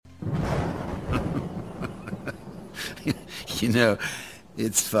You know,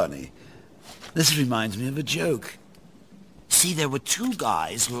 it's funny. This reminds me of a joke. See, there were two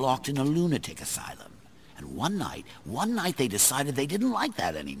guys locked in a lunatic asylum. And one night they decided they didn't like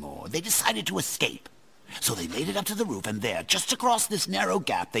that anymore. They decided to escape. So they made it up to the roof, and there, just across this narrow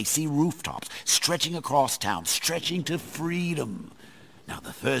gap, they see rooftops stretching across town, stretching to freedom. Now,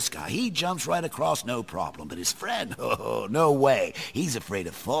 the first guy, he jumps right across, no problem. But his friend, oh, no way. He's afraid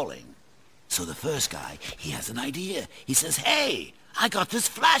of falling. So the first guy, he has an idea. He says, hey, I got this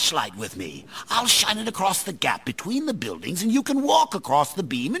flashlight with me. I'll shine it across the gap between the buildings, and you can walk across the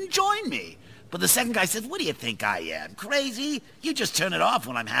beam and join me. But the second guy says, what do you think I am, crazy? You just turn it off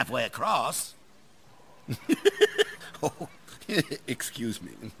when I'm halfway across. Oh, excuse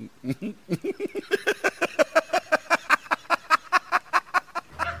me.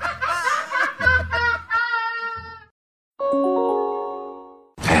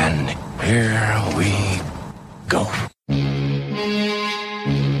 And here we go.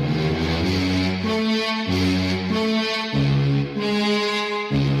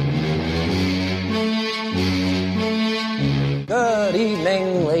 Good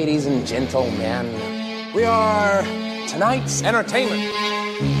evening, ladies and gentlemen. We are tonight's entertainment.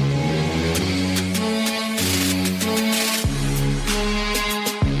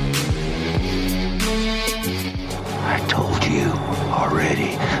 I told you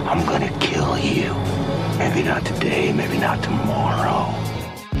already, I'm gonna kill you. Maybe not today, maybe not tomorrow.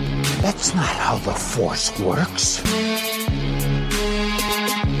 That's not how the Force works.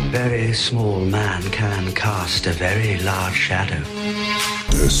 Very small man can cast a very large shadow.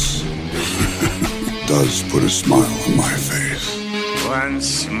 This does put a smile on my face.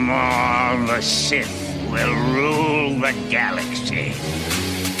 Once more, the Sith will rule the galaxy.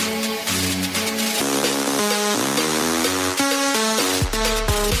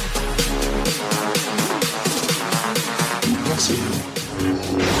 Impressive.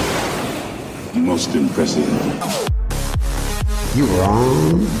 Most impressive. You were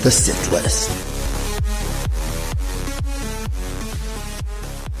on the Sith list.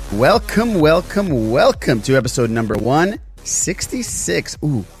 Welcome to episode number 166.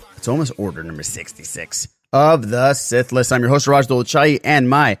 Ooh, it's almost order number 66 of the Sith List. I'm your host, Raj Dolachai, and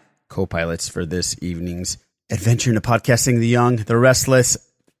my co-pilots for this evening's adventure into podcasting: the young, the restless,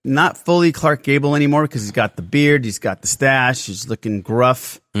 not fully Clark Gable anymore because he's got the beard, he's got the stash, he's looking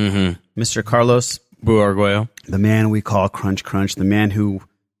gruff. Mr. Carlos Buarguello, the man we call Crunch Crunch, the man who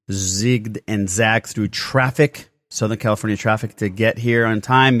zigged and zagged through traffic, Southern California traffic, to get here on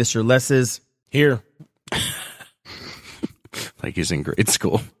time. Mr. Les is here. Like he's in grade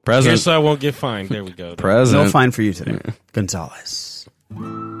school. Present. Here so I won't get fined. There we go. Present. No fine for you today. Yeah. Gonzalez.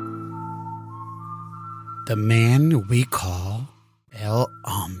 The man we call El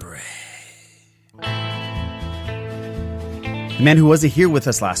Hombre. The man who wasn't here with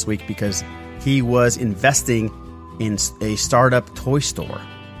us last week because he was investing in a startup toy store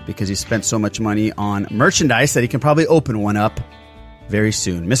because he spent so much money on merchandise that he can probably open one up very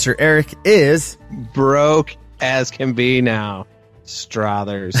soon. Mr. Eric is broke as can be now.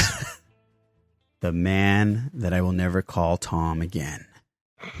 Strathers. The man that I will never call Tom again.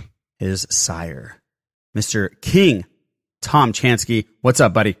 His sire, Mr. King Tom Chansky. What's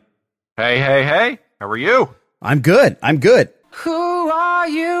up, buddy? Hey. How are you? I'm good. Who are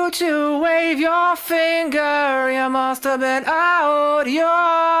you to wave your finger? You must have been out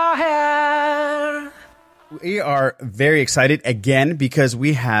your head. We are very excited again because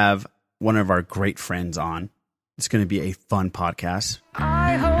we have one of our great friends on. It's going to be a fun podcast.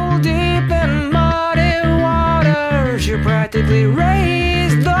 I hold deep in muddy waters. You practically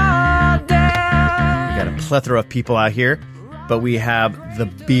raised the dead. We got a plethora of people out here, but we have the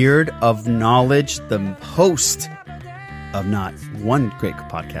beard of knowledge, the host of not one great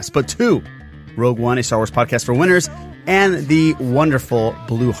podcast, but two. Rogue One, a Star Wars podcast for winners, and the wonderful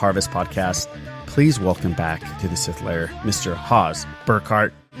Blue Harvest podcast. Please welcome back to the Sith Lair, Mr. Haas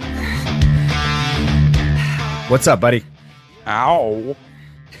Burkhart. What's up, buddy? Ow.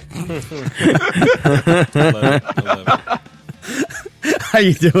 I love it. How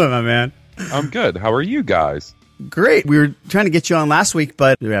you doing, my man? I'm good. How are you guys? Great. We were trying to get you on last week,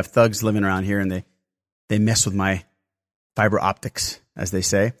 but we have thugs living around here, and they mess with my fiber optics, as they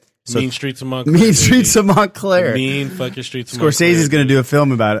say. So, mean streets of Montclair. Mean streets of Montclair. Mean fucking streets of Montclair. Scorsese's going to do a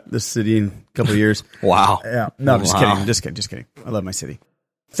film about this city in a couple of years. Wow. Yeah. No, I'm just kidding. I love my city.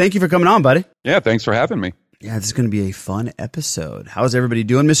 Thank you for coming on, buddy. Yeah, thanks for having me. Yeah, this is going to be a fun episode. How's everybody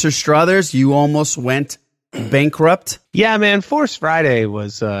doing? Mr. Struthers, you almost went bankrupt. Yeah, man. Force Friday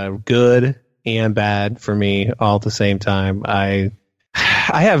was good and bad for me all at the same time. I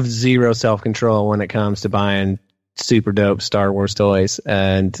have zero self-control when it comes to buying super dope Star Wars toys,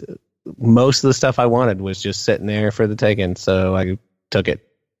 and most of the stuff I wanted was just sitting there for the taking. So I took it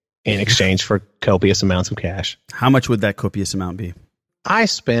in exchange for copious amounts of cash. How much would that copious amount be? I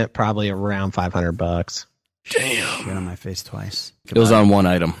spent probably around $500. Damn. Get on my face twice. It was on one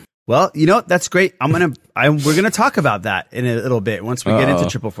item. Well, you know what? That's great. We're gonna talk about that in a little bit once we get into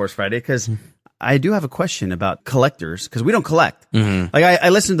Triple Force Friday, because I do have a question about collectors, because we don't collect. Mm-hmm. Like I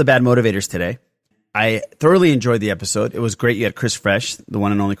listened to the Bad Motivators today. I thoroughly enjoyed the episode. It was great. You had Chris Fresh, the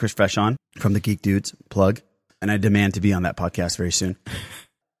one and only Chris Fresh, on from the Geek Dudes plug, and I demand to be on that podcast very soon.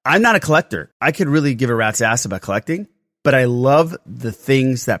 I'm not a collector. I could really give a rat's ass about collecting, but I love the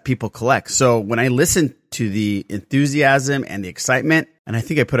things that people collect. So when I listen to the enthusiasm and the excitement, and I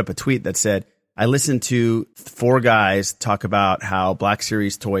think I put up a tweet that said, I listened to 4 guys talk about how Black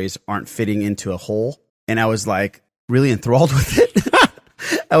Series toys aren't fitting into a hole. And I was like really enthralled with it.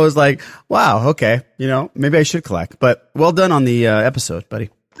 I was like, wow, okay, maybe I should collect. But well done on the episode, buddy.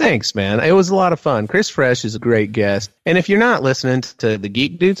 Thanks, man. It was a lot of fun. Chris Fresh is a great guest. And if you're not listening to the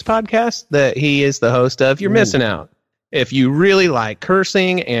Geek Dudes podcast that he is the host of, you're missing out. If you really like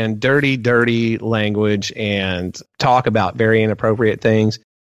cursing and dirty, dirty language and talk about very inappropriate things,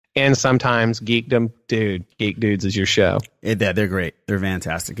 and sometimes geekdom, dude, Geek Dudes is your show. Yeah, they're great. They're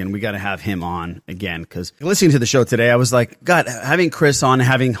fantastic. And we got to have him on again, because listening to the show today, I was like, God, having Chris on,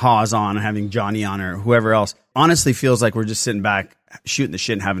 having Hawes on, having Johnny on, or whoever else, honestly feels like we're just sitting back, shooting the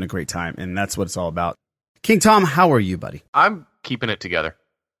shit and having a great time. And that's what it's all about. King Tom, how are you, buddy? I'm keeping it together.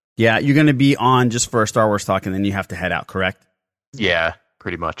 Yeah, you're going to be on just for a Star Wars talk, and then you have to head out, correct? Yeah,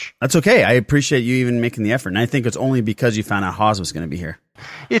 pretty much. That's okay. I appreciate you even making the effort. And I think it's only because you found out Hawes was going to be here.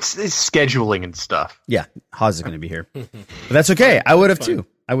 It's scheduling and stuff. Yeah, Hawes is going to be here. But that's okay. I would have too.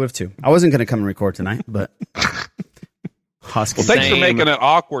 I wasn't going to come and record tonight, but Hawes. Well, thanks for making it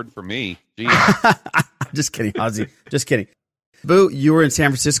awkward for me. Just kidding, Hawesy. Just kidding. Boo, you were in San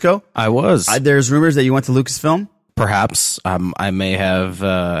Francisco? I was. There's rumors that you went to Lucasfilm? Perhaps. I may have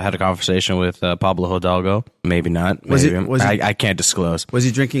had a conversation with Pablo Hidalgo. Maybe not. Maybe. I can't disclose. Was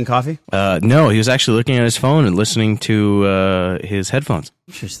he drinking coffee? No, he was actually looking at his phone and listening to his headphones.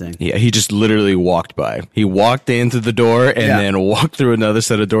 Interesting. Yeah, he just literally walked by. He walked into the door and then walked through another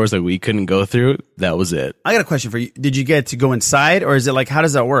set of doors that we couldn't go through. That was it. I got a question for you. Did you get to go inside, or is it like, how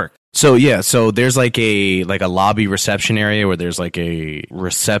does that work? So there's like a lobby reception area where there's like a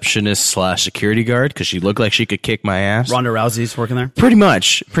receptionist / security guard, because she looked like she could kick my ass. Ronda Rousey's working there? Pretty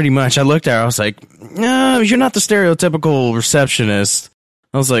much. I looked at her, I was like, no, you're not the stereotypical receptionist.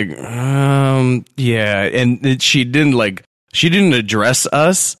 I was like, yeah. And she didn't address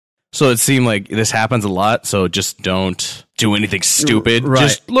us. So it seemed like this happens a lot. So just don't do anything stupid. Right.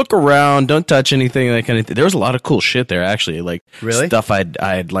 Just look around. Don't touch anything. That kind of thing. There was a lot of cool shit there, actually. Like really? Stuff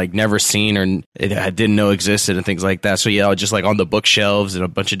I'd like never seen or I didn't know existed and things like that. So yeah, just like on the bookshelves and a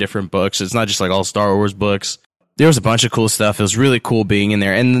bunch of different books. It's not just like all Star Wars books. There was a bunch of cool stuff. It was really cool being in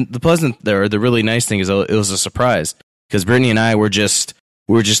there. And the really nice thing is it was a surprise, because Brittany and I were just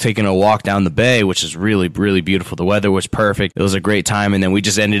taking a walk down the bay, which is really, really beautiful. The weather was perfect. It was a great time. And then we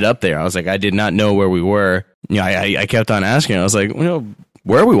just ended up there. I was like, I did not know where we were. I kept on asking. I was like,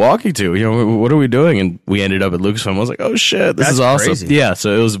 where are we walking to? What are we doing? And we ended up at Lucasfilm. I was like, oh shit, this is awesome. Crazy. Yeah.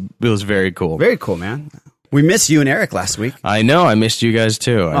 So it was very cool. Very cool, man. We missed you and Eric last week. I know. I missed you guys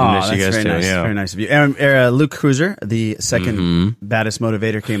too. Nice. Yeah. Very nice of you. And Luke Cruiser, the second baddest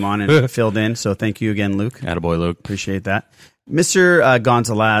motivator, came on and filled in. So thank you again, Luke. Attaboy, Luke. Appreciate that. Mr.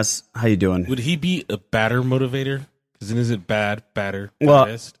 Gonzalez, how you doing? Would he be a badder motivator? Because is it batter?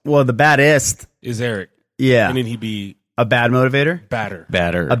 Well, the baddest is Eric. Yeah. And then he'd be a bad motivator? Batter.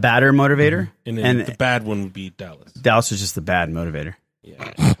 A badder motivator? And then the bad one would be Dallas. Dallas is just the bad motivator.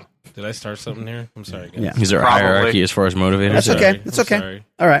 Yeah. Did I start something here? I'm sorry, guys. Yeah. Is there a hierarchy as far as motivators? That's okay. That's okay. Sorry.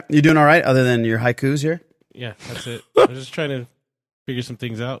 All right. You doing all right other than your haikus here? Yeah, that's it. I'm just trying to figure some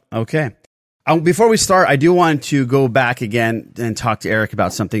things out. Okay. Before we start, I do want to go back again and talk to Eric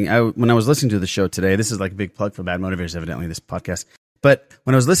about something. When I was listening to the show today, this is like a big plug for Bad Motivators, evidently, this podcast. But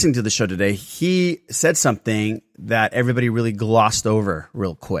when I was listening to the show today, he said something that everybody really glossed over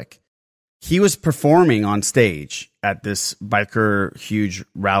real quick. He was performing on stage at this biker huge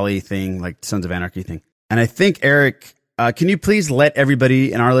rally thing, like Sons of Anarchy thing. And I think, Eric, can you please let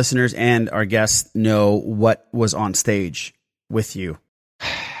everybody and our listeners and our guests know what was on stage with you?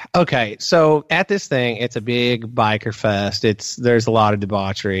 Okay, so at this thing, it's a big biker fest. There's a lot of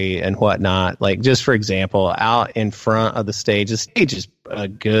debauchery and whatnot. Like, just for example, out in front of the stage is a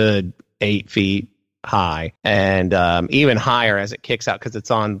good 8 feet high, and even higher as it kicks out, because it's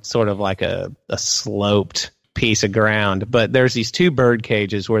on sort of like a sloped piece of ground. But there's these 2 bird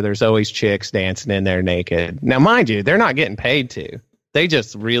cages where there's always chicks dancing in there naked. Now, mind you, they're not getting paid to. They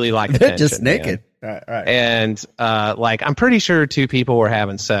just really like attention. They're just naked. Man. Right. And like, I'm pretty sure 2 people were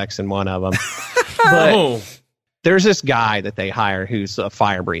having sex in one of them. But there's this guy that they hire who's a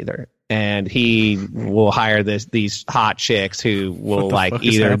fire breather. And he will hire these hot chicks who will like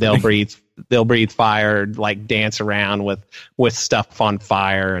either they'll breathe fire, like dance around with stuff on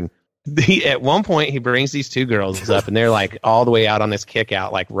fire. And at one point he brings these 2 girls up and they're like all the way out on this kick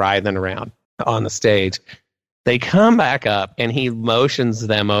out, like writhing around on the stage. They come back up and he motions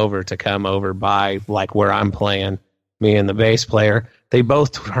them over to come over by like where I'm playing, me and the bass player. They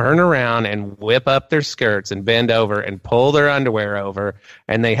both turn around and whip up their skirts and bend over and pull their underwear over,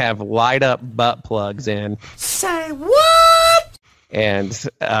 and they have light up butt plugs in. Say what? And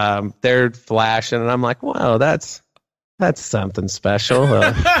they're flashing, and I'm like, wow, that's something special.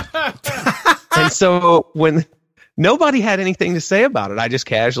 And so when nobody had anything to say about it, I just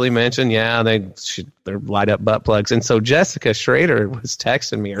casually mentioned, yeah, they're light up butt plugs. And so Jessica Schrader was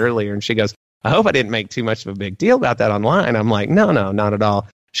texting me earlier, and she goes, I hope I didn't make too much of a big deal about that online. I'm like, no, not at all.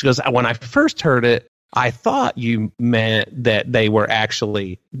 She goes, when I first heard it, I thought you meant that they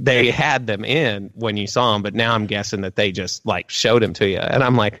had them in when you saw them, but now I'm guessing that they just like showed them to you. And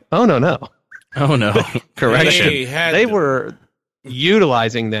I'm like, oh, no. Oh, no. Correction. They were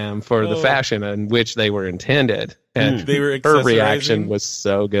utilizing them for the fashion in which they were intended. And they were her reaction was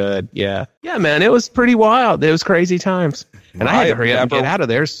so good. Yeah, man, it was pretty wild. It was crazy times. And I had to hurry up and get out of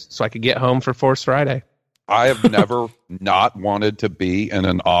there so I could get home for Force Friday. I have never not wanted to be in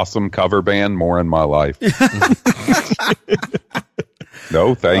an awesome cover band more in my life.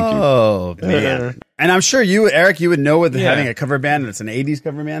 No, thank you. Oh, man. And I'm sure you, Eric, you would know with having a cover band, and it's an 80s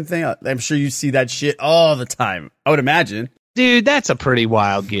cover band thing. I'm sure you see that shit all the time. I would imagine. Dude, that's a pretty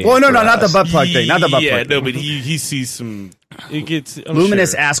wild gig. Well, no, not the butt plug thing. Not the butt plug thing. No, but he sees some. It gets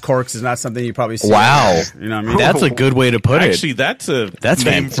Luminous ass corks is not something you probably see. Wow, you know what I mean? That's a good way to put it. Actually, that's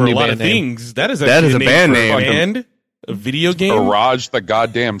name for a lot of things. That is a band name. A video game. Garage the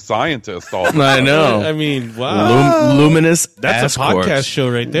goddamn scientist. I know. I mean, wow. Luminous. That's a podcast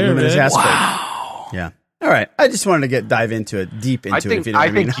show right there, Luminous man. Ass wow. Yeah. All right. I just wanted to dive into it, deep into it. If you know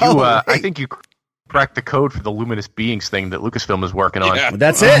I think you cracked the code for the Luminous Beings thing that Lucasfilm is working on. Yeah.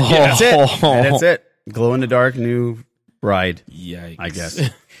 That's it. That's it. That's it. Glow in the dark new ride. Yikes. I guess.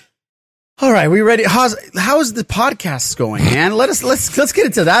 All right, we ready? How's the podcast going, man? Let's get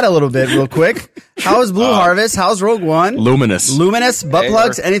into that a little bit real quick. How's Blue Harvest? How's Rogue One? Luminous, butt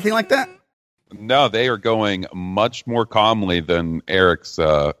plugs, anything like that? No, they are going much more calmly than Eric's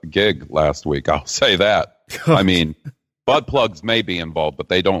gig last week. I'll say that. I mean, butt plugs may be involved, but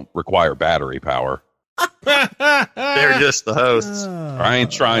they don't require battery power. They're just the hosts. I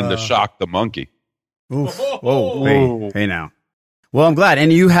ain't trying to shock the monkey. Oof. Whoa. Hey now. Well, I'm glad.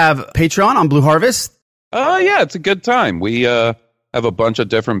 And you have Patreon on Blue Harvest? Yeah, it's a good time. We have a bunch of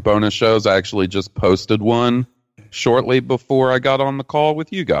different bonus shows. I actually just posted one shortly before I got on the call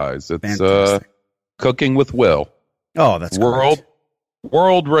with you guys. It's Cooking with Will. Oh, that's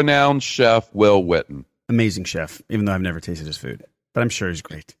world-renowned chef Will Witten. Amazing chef, even though I've never tasted his food. But I'm sure he's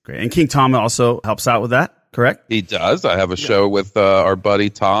great. And King Tom also helps out with that, correct? He does. I have a show with our buddy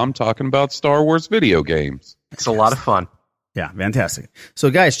Tom talking about Star Wars video games. It's a lot of fun. Yeah, fantastic.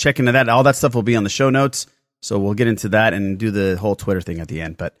 So, guys, check into that. All that stuff will be on the show notes. So we'll get into that and do the whole Twitter thing at the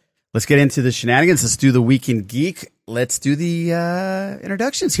end. But let's get into the shenanigans. Let's do the Weekend Geek. Let's do the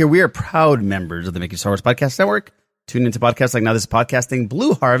introductions here. We are proud members of the Making Star Wars Podcast Network. Tune into podcasts like Now This Is Podcasting,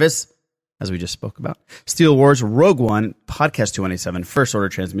 Blue Harvest, as we just spoke about, Steel Wars, Rogue One, Podcast 2187, First Order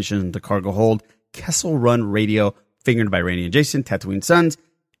Transmission, The Cargo Hold, Kessel Run Radio, Fingered by Rainy and Jason, Tatooine Suns,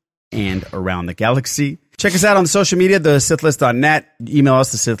 and Around the Galaxy. Check us out on social media, the SithList.net. Email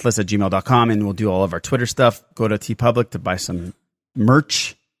us, the SithList@gmail.com, and we'll do all of our Twitter stuff. Go to TeePublic to buy some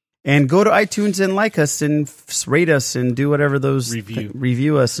merch. And go to iTunes and like us and rate us and do whatever those...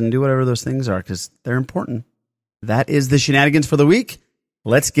 Review us and do whatever those things are, because they're important. That is the shenanigans for the week.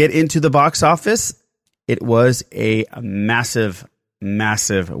 Let's get into the box office. It was a massive,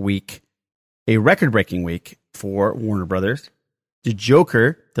 massive week. A record-breaking week for Warner Brothers. The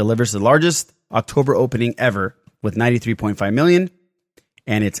Joker delivers the largest October opening ever with $93.5 million,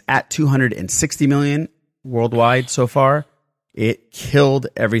 and it's at $260 million worldwide so far. It killed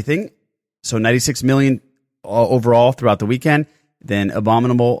everything. So $96 million overall throughout the weekend. Then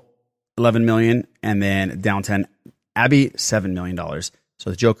Abominable, $11 million, and then Downton Abbey, $7 million. So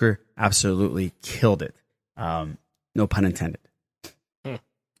the Joker absolutely killed it. No pun intended.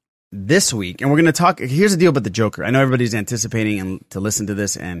 This week, and we're going to talk, here's the deal about the Joker. I know everybody's anticipating to listen to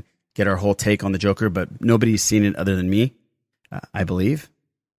this and get our whole take on the Joker, but nobody's seen it other than me, I believe.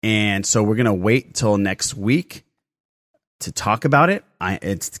 And so we're going to wait till next week to talk about it.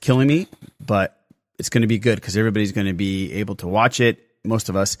 It's killing me, but it's going to be good because everybody's going to be able to watch it, most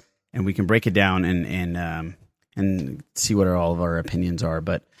of us, and we can break it down and see what all of our opinions are.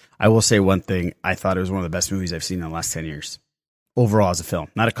 But I will say one thing. I thought it was one of the best movies I've seen in the last 10 years. Overall as a film.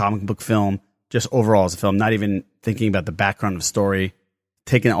 Not a comic book film, just overall as a film. Not even thinking about the background of the story.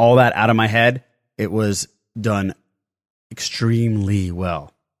 Taking all that out of my head, it was done extremely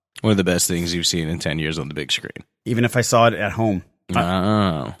well. One of the best things you've seen in 10 years on the big screen. Even if I saw it at home.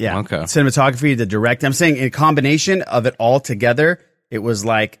 Oh, yeah. Okay. Cinematography, the direct. I'm saying in combination of it all together, it was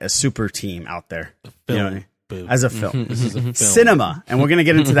like a super team out there. You know what I mean? As a film. This is a film. Cinema. And we're going to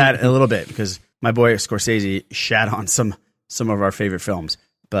get into that in a little bit because my boy Scorsese shat on some of our favorite films.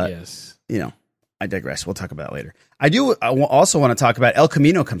 But, you know, I digress. We'll talk about that later. I also want to talk about El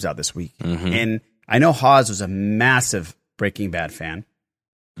Camino comes out this week. And I know Haas was a massive Breaking Bad fan.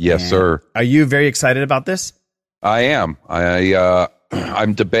 Yes, sir. Are you very excited about this? I am.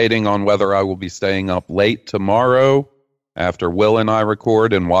 I'm debating on whether I will be staying up late tomorrow after Will and I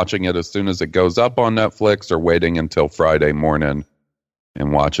record and watching it as soon as it goes up on Netflix or waiting until Friday morning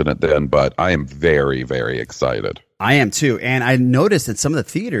and watching it then. But I am very, very excited. I am too. And I noticed that some of the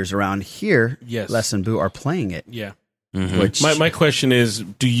theaters around here, Yes. Les and Boo, are playing it. Yeah. Which My question is,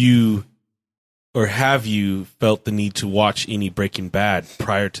 do you or have you felt the need to watch any Breaking Bad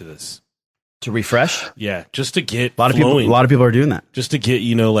prior to this? To refresh? Yeah, just to get a lot of people are doing that. Just to get,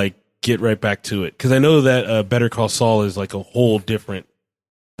 get right back to it. Because I know that Better Call Saul is like a whole different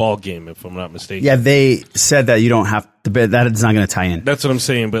ball game, if I'm not mistaken. Yeah, they said that you don't have to, that is not going to tie in. That's what I'm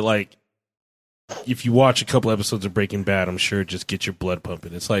saying. But like, if you watch a couple episodes of Breaking Bad, I'm sure it just gets your blood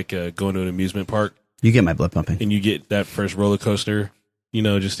pumping. It's like going to an amusement park. You get my blood pumping. And you get that first roller coaster,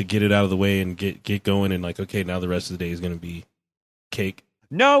 just to get it out of the way and get going. And like, okay, now the rest of the day is going to be cake.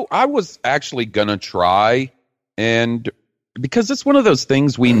 No, I was actually going to try. And because it's one of those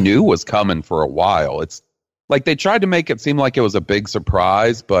things we knew was coming for a while. It's like they tried to make it seem like it was a big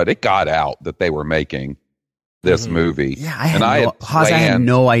surprise, but it got out that they were making this movie. Yeah, I had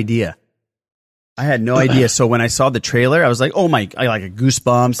no idea. I had no idea. So when I saw the trailer, I was like, oh my, I like a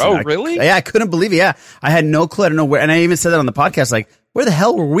goosebumps. Oh, really? Yeah, I couldn't believe it. Yeah. I had no clue. I don't know where. And I even said that on the podcast, like, where the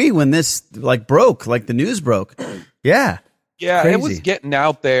hell were we when this like broke, like the news broke? Yeah. Yeah, Crazy. It was getting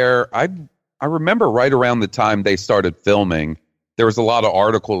out there. I remember right around the time they started filming, there was a lot of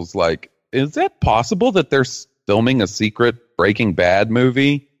articles like, is that possible that they're filming a secret Breaking Bad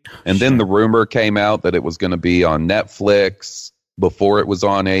movie? And then the rumor came out that it was going to be on Netflix before it was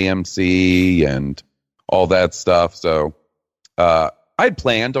on AMC and all that stuff. So I'd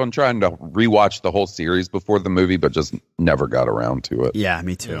planned on trying to rewatch the whole series before the movie, but just never got around to it. Yeah,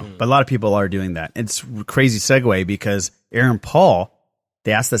 me too. But a lot of people are doing that. It's a crazy segue because Aaron Paul,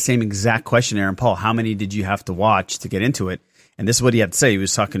 they asked the same exact question, Aaron Paul, how many did you have to watch to get into it? And this is what he had to say. He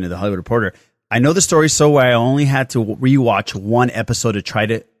was talking to the Hollywood Reporter. I know the story so well, I only had to rewatch one episode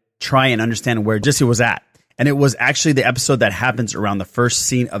to try and understand where Jesse was at. And it was actually the episode that happens around the first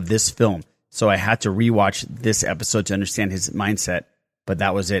scene of this film. So I had to rewatch this episode to understand his mindset. But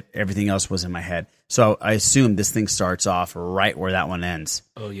that was it. Everything else was in my head. So I assume this thing starts off right where that one ends.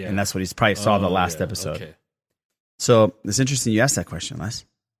 Oh, yeah. And that's what he's probably saw the last episode. Okay. So it's interesting you asked that question, Les.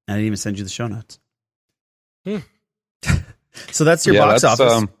 And I didn't even send you the show notes. So that's your box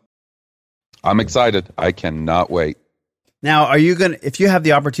office. I'm excited. I cannot wait. Now, are you going to, if you have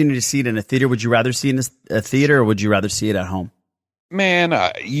the opportunity to see it in a theater, would you rather see it in a theater or would you rather see it at home? Man,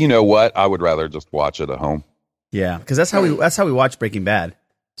 you know what? I would rather just watch it at home. Yeah, because that's how we watch Breaking Bad.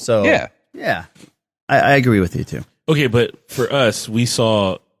 So yeah, I agree with you too. Okay, but for us, we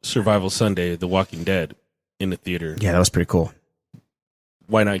saw Survival Sunday, The Walking Dead, in the theater. Yeah, that was pretty cool.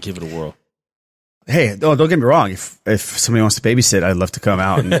 Why not give it a whirl? Hey, don't get me wrong. If somebody wants to babysit, I'd love to come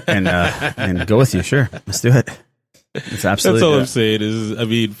out and go with you. Sure, let's do it. It's absolutely. That's all I'm saying is, I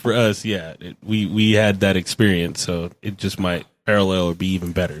mean, for us, yeah, we had that experience, so it just might parallel or be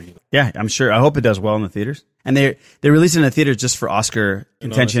even better. Yeah, I'm sure. I hope it does well in the theaters. And they release it in the theaters just for Oscar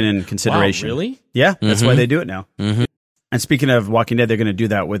intention and consideration. Wow, really? Yeah, that's why they do it now. Mm-hmm. And speaking of Walking Dead, they're going to do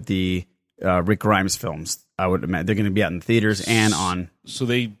that with the Rick Grimes films. I would imagine they're going to be out in theaters and on. So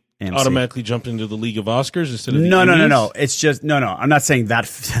they AMC. Automatically jumped into the League of Oscars instead of the No. It's just no. I'm not saying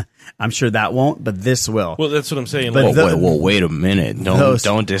that. I'm sure that won't, but this will. Well, that's what I'm saying. But wait a minute.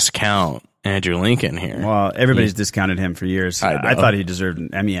 Don't discount Andrew Lincoln here. Well, everybody's discounted him for years. I thought he deserved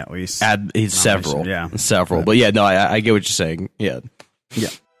an Emmy at least. He's several. Yeah. Several. But yeah, no, I get what you're saying. Yeah. Yeah.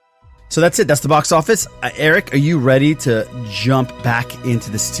 So that's it. That's the box office. Eric, are you ready to jump back into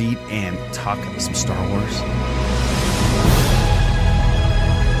the seat and talk some Star Wars?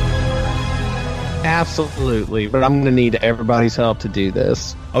 Absolutely, but I'm going to need everybody's help to do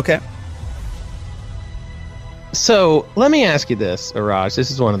this. Okay. So let me ask you this, Araj.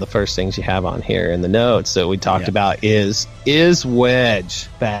 This is one of the first things you have on here in the notes that we talked about is Wedge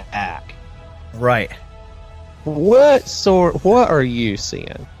back? Right. What are you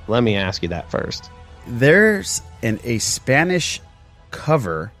seeing? Let me ask you that first. There's a Spanish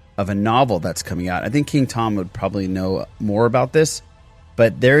cover of a novel that's coming out. I think King Tom would probably know more about this,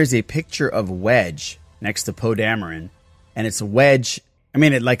 but there is a picture of Wedge next to Poe Dameron, and it's a Wedge. I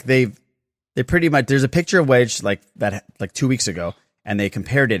mean, they pretty much, there's a picture of Wedge like 2 weeks ago, and they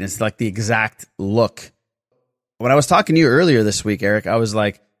compared it, and it's like the exact look. When I was talking to you earlier this week, Eric, I was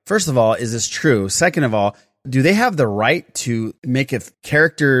like, first of all, is this true? Second of all, do they have the right to make a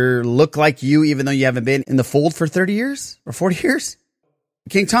character look like you even though you haven't been in the fold for 30 years or 40 years?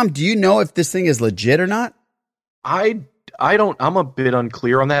 King Tom, do you know if this thing is legit or not? I don't. I'm a bit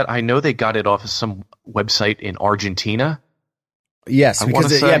unclear on that. I know they got it off of some website in Argentina. Yes,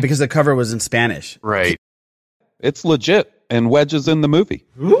 because the cover was in Spanish. Right. It's legit, and Wedge is in the movie.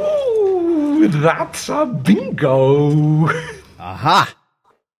 Ooh, that's a bingo. Aha.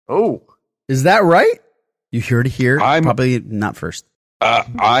 Oh. Is that right? You heard it here? Probably not first.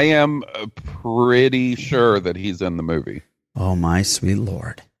 I am pretty sure that he's in the movie. Oh, my sweet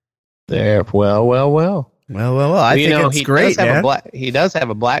Lord. There. Well. I think it's great, man. He does have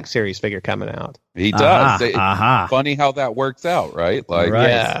a Black Series figure coming out. He does. Funny how that works out, right?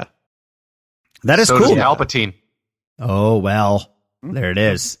 Yeah. That is so cool. Does Palpatine. Oh, well. There it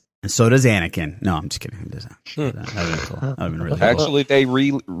is. And so does Anakin. No, I'm just kidding. That would have been cool. That would have been really cool. Actually, they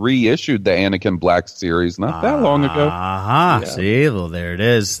reissued the Anakin Black series not that long ago. Yeah. See? Well, there it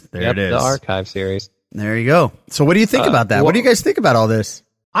is. It is. The archive series. There you go. So what do you think about that? What do you guys think about all this?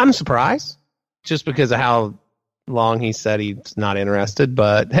 I'm surprised. Just because of how long he said he's not interested.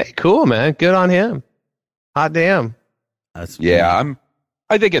 But, hey, cool, man. Good on him. Hot damn. I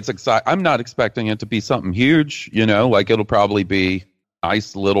think it's exciting. I'm not expecting it to be something huge, it'll probably be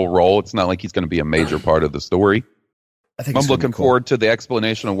nice little role. It's not like he's going to be a major part of the story. I'm looking forward to the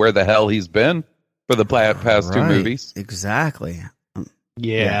explanation of where the hell he's been for the past two movies. Exactly.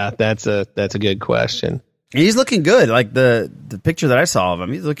 Yeah, that's a good question. He's looking good. Like the picture that I saw of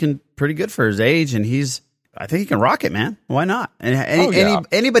him, he's looking pretty good for his age, and I think he can rock it, man. Why not? And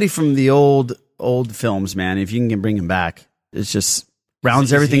anybody from the old films, man, if you can bring him back, it's just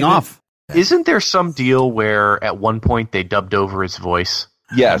rounds everything off. Isn't there some deal where at one point they dubbed over his voice?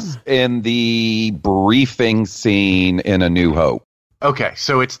 Yes, in the briefing scene in A New Hope. Okay,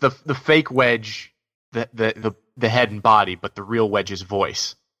 so it's the fake Wedge, the head and body, but the real Wedge's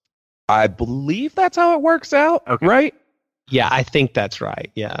voice. I believe that's how it works out, right? Yeah, I think that's right,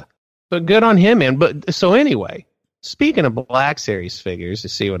 yeah. But good on him, man. But so anyway, speaking of Black Series figures, you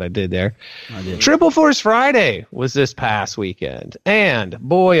see what I did there? I did. Triple Force Friday was this past weekend. And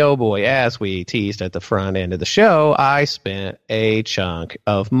boy, oh boy, as we teased at the front end of the show, I spent a chunk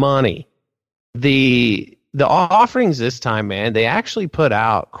of money. The offerings this time, man, they actually put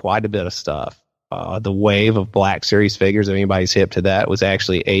out quite a bit of stuff. The wave of Black Series figures, if anybody's hip to that, was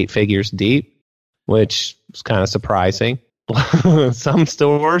actually 8 figures deep, which was kind of surprising. Some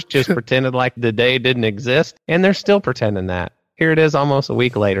stores just pretended like the day didn't exist, and they're still pretending that. Here it is almost a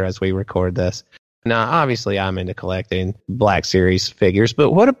week later as we record this. Now, obviously, I'm into collecting Black Series figures,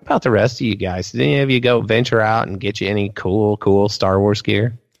 but what about the rest of you guys? Did any of you go venture out and get you any cool Star Wars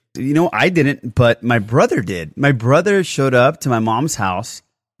gear? I didn't, but my brother did. My brother showed up to my mom's house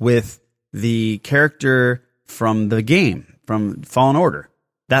with the character from the game, from Fallen Order.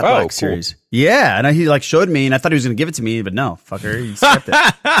 That Black Series. Yeah, and he showed me, and I thought he was going to give it to me, but no, fucker, he skipped it.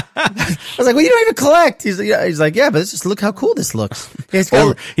 I was like, well, you don't even collect. He's like, yeah, but just look how cool this looks. He's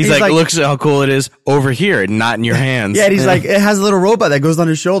like, look how cool it is over here, not in your hands. Yeah, and he's like, it has a little robot that goes on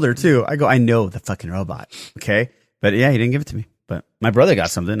his shoulder, too. I go, I know the fucking robot, okay? But yeah, he didn't give it to me. But my brother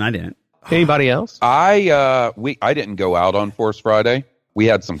got something, and I didn't. Anybody else? I didn't go out on Force Friday. We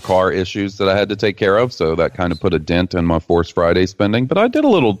had some car issues that I had to take care of, so that kind of put a dent in my Force Friday spending. But I did a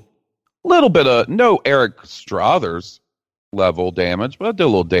little bit of, no Eric Strathers level damage, but I did a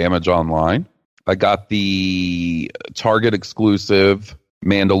little damage online. I got the Target exclusive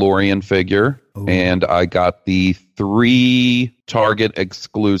Mandalorian figure, and I got the 3 Target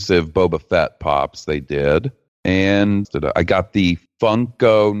exclusive Boba Fett pops they did. And I got the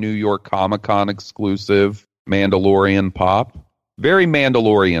Funko New York Comic Con exclusive Mandalorian pop. Very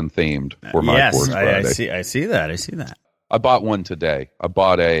Mandalorian themed for my Force Friday. I see that. I bought one today. I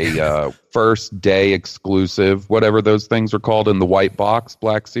bought a first day exclusive, whatever those things are called in the white box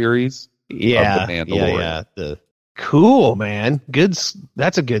Black Series. Yeah, of the Mandalorian. yeah. Cool, man. Good.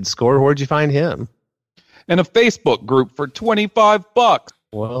 That's a good score. Where'd you find him? In a Facebook group for $25.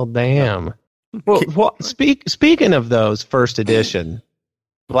 Well, damn. Well, speaking of those first edition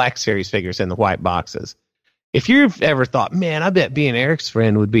Black Series figures in the white boxes, if you've ever thought, man, I bet being Eric's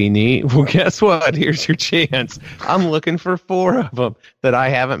friend would be neat, well, guess what? Here's your chance. I'm looking for 4 of them that I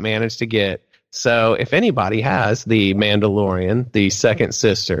haven't managed to get. So if anybody has the Mandalorian, the second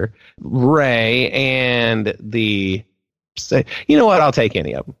sister, Rey, and the... You know what? I'll take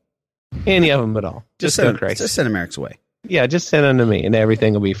any of them. Any of them at all. Just go crazy. Just send them Eric's way. Yeah, just send them to me, and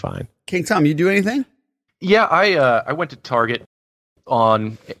everything will be fine. King Tom, you do anything? Yeah, I went to Target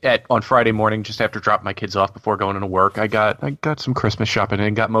on Friday morning just after dropping my kids off before going into work. I got some Christmas shopping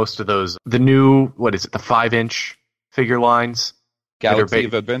and got most of those. The new, what is it? The 5-inch figure lines. Galaxy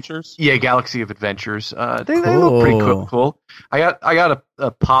of Adventures? Yeah, Galaxy of Adventures. They look pretty cool. I got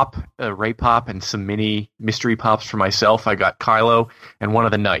a pop, a Ray pop, and some mini mystery pops for myself. I got Kylo and one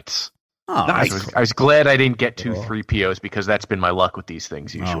of the Knights. Oh, nice. I was glad I didn't get 2 3POs because that's been my luck with these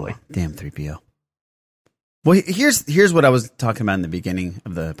things usually. Oh, damn 3PO. Well, here's what I was talking about in the beginning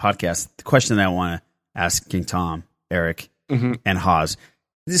of the podcast. The question that I want to ask King Tom, Eric, and Haas.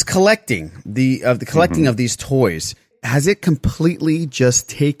 This collecting of these toys, has it completely just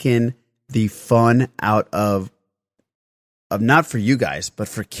taken the fun out of not for you guys, but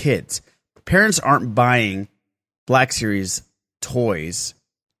for kids? Parents aren't buying Black Series toys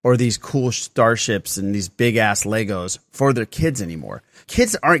or these cool starships and these big ass Legos for their kids anymore.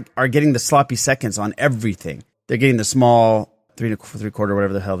 Kids are getting the sloppy seconds on everything. They're getting the small 3/4,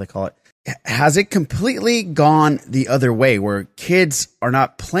 whatever the hell they call it. Has it completely gone the other way where kids are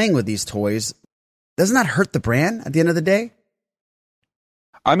not playing with these toys? Doesn't that hurt the brand at the end of the day?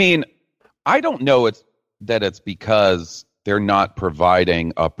 I mean, I don't know it's because they're not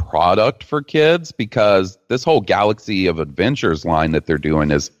providing a product for kids, because this whole Galaxy of Adventures line that they're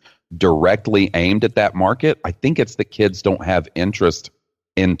doing is directly aimed at that market. I think it's the kids don't have interest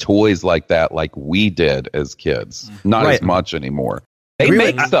in toys like that like we did as kids. Not as much anymore. They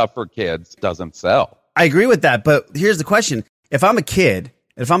make stuff for kids, doesn't sell. I agree with that, but here's the question. If I'm a kid,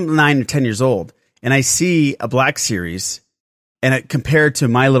 if I'm 9 or 10 years old, and I see a Black Series, and it compared to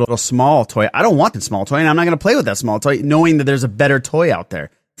my little small toy, I don't want the small toy, and I'm not going to play with that small toy, knowing that there's a better toy out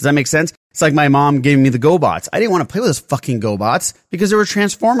there. Does that make sense? It's like my mom giving me the GoBots. I didn't want to play with those fucking GoBots because there were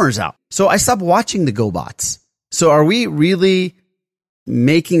Transformers out. So I stopped watching the GoBots. So are we really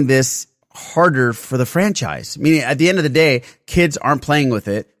making this harder for the franchise? Meaning, at the end of the day, kids aren't playing with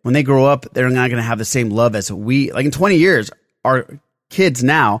it. When they grow up, they're not going to have the same love as we. Like in 20 years, are kids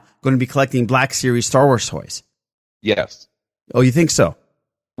now going to be collecting Black Series Star Wars toys? Yes. Oh, you think so?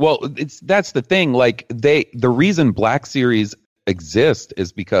 Well, that's the thing. Like the reason Black Series exist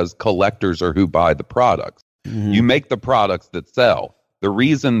is because collectors are who buy the products. You make the products that sell. The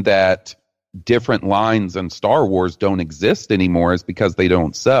reason that different lines in Star Wars don't exist anymore is because they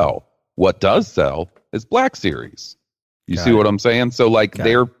don't sell. What does sell is Black Series. You see what I'm saying? So like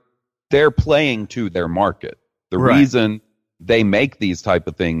they're playing to their market. The reason they make these type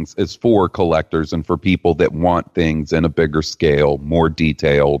of things is for collectors and for people that want things in a bigger scale, more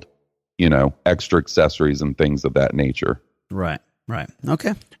detailed, extra accessories and things of that nature. Right.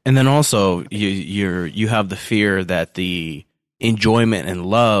 Okay. And then also you have the fear that the enjoyment and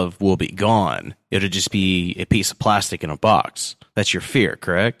love will be gone. It'll just be a piece of plastic in a box. That's your fear,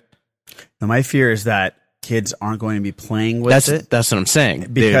 correct? Now, my fear is that kids aren't going to be playing with it. That's what I'm saying.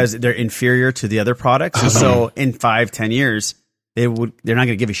 Because they're inferior to the other products. And so in 5-10 years, they're not going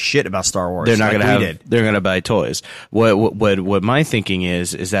to give a shit about Star Wars. They're not going to they're going to buy toys. What my thinking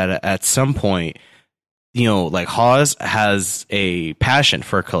is that at some point, like Haas has a passion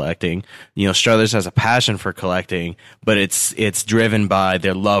for collecting, Struthers has a passion for collecting, but it's driven by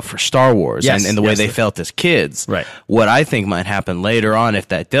their love for Star Wars and the way they felt as kids. Right. What I think might happen later on, if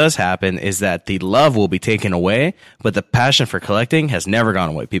that does happen, is that the love will be taken away, but the passion for collecting has never gone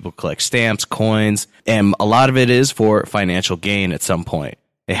away. People collect stamps, coins, and a lot of it is for financial gain at some point.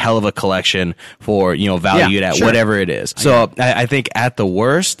 A hell of a collection for, valued at whatever it is. So I think at the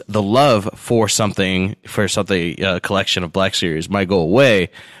worst, the love for something, collection of Black Series might go away,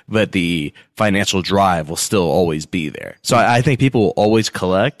 but the financial drive will still always be there. So I think people will always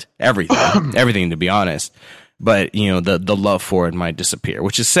collect everything, to be honest. But, the love for it might disappear,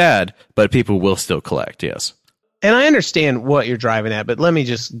 which is sad, but people will still collect, yes. And I understand what you're driving at, but let me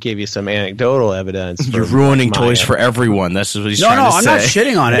just give you some anecdotal evidence. You're ruining toys for everyone. That's what he's trying to say. I'm not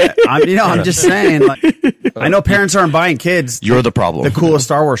shitting on it. I'm just saying. Like, I know parents aren't buying kids. You're the problem. The coolest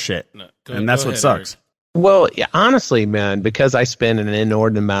Star Wars shit, and that's what sucks. Well, yeah, honestly, man, because I spend an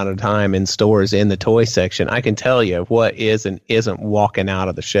inordinate amount of time in stores in the toy section, I can tell you what is and isn't walking out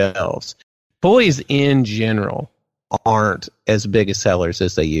of the shelves. Toys in general aren't as big as sellers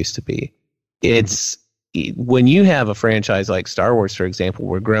as they used to be. It's when you have a franchise like Star Wars, for example,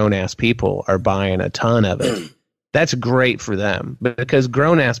 where grown-ass people are buying a ton of it, that's great for them because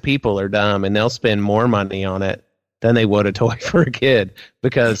grown-ass people are dumb and they'll spend more money on it than they would a toy for a kid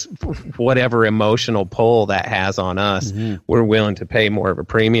because whatever emotional pull that has on us, we're willing to pay more of a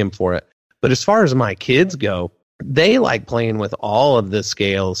premium for it. But as far as my kids go, they like playing with all of the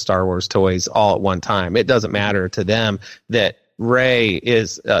scale Star Wars toys all at one time. It doesn't matter to them that Rey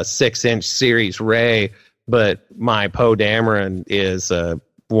is a 6-inch series Rey, but my Poe Dameron is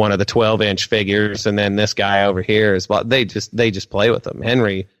one of the 12-inch figures, and then this guy over here is. Well, they just play with them.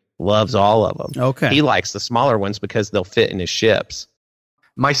 Henry loves all of them. Okay, he likes the smaller ones because they'll fit in his ships.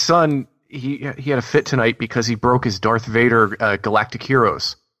 My son, he had a fit tonight because he broke his Darth Vader Galactic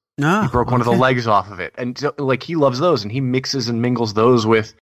Heroes. He broke one of the legs off of it, and like he loves those, and he mixes and mingles those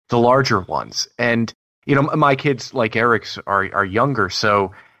with the larger ones. And you know, my kids, like Eric's, are younger,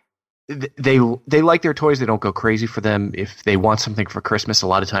 so they like their toys. They don't go crazy for them. If they want something for Christmas, a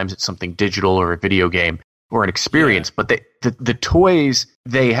lot of times it's something digital or a video game or an experience. Yeah. But the toys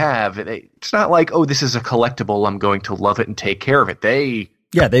they have, it's not like, oh, this is a collectible, I'm going to love it and take care of it. They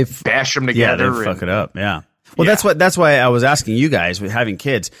bash them together. Yeah, they fuck it up. Yeah. Well, that's why I was asking you guys with having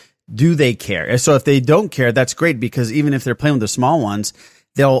kids. Do they care? So if they don't care, that's great because even if they're playing with the small ones,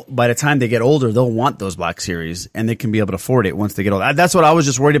 by the time they get older, they'll want those Black Series and they can be able to afford it once they get older. That's what I was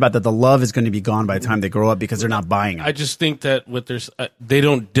just worried about, that the love is going to be gone by the time they grow up because they're not buying it. I just think that they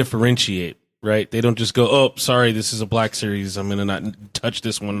don't differentiate, right? They don't just go, oh, sorry, this is a Black Series, I'm going to not touch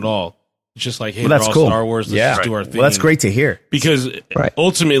this one at all. It's just like, hey, we're all cool. Star Wars, let's just do our thing. Well, that's great to hear. Because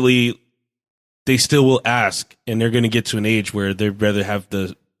ultimately, they still will ask, and they're going to get to an age where they'd rather have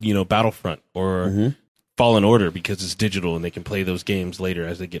the Battlefront or Fallen Order because it's digital and they can play those games later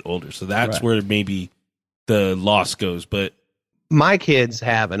as they get older. So that's where maybe the loss goes. But my kids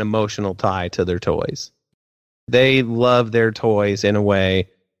have an emotional tie to their toys. They love their toys in a way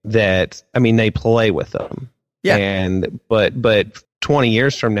that, I mean, they play with them. Yeah. But 20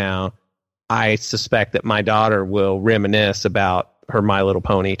 years from now, I suspect that my daughter will reminisce about her My Little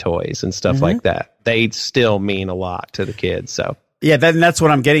Pony toys and stuff like that. They still mean a lot to the kids. So yeah, that's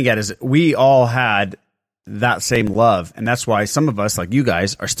what I'm getting at is we all had that same love. And that's why some of us, like you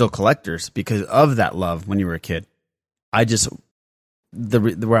guys, are still collectors because of that love when you were a kid.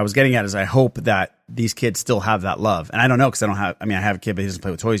 Where I was getting at is I hope that these kids still have that love. And I don't know because I have a kid, but he doesn't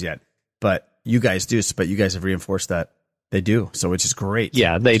play with toys yet. But you guys do. But you guys have reinforced that they do. So which is great.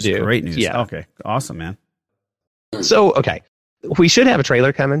 Yeah, they do. Great news. Yeah. Okay. Awesome, man. So, okay. We should have a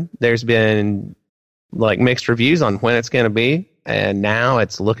trailer coming. There's been like mixed reviews on when it's going to be. And now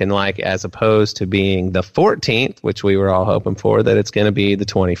it's looking like, as opposed to being the 14th, which we were all hoping for, that it's going to be the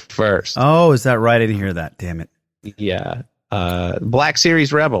 21st. Oh, is that right? I didn't hear that. Damn it. Yeah. Black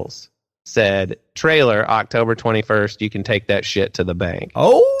Series Rebels said, trailer October 21st. You can take that shit to the bank.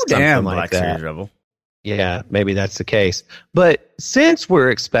 Oh, Something damn. like Black that. Series Rebel. Yeah, maybe that's the case. But since we're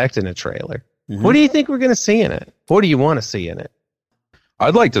expecting a trailer, what do you think we're going to see in it? What do you want to see in it?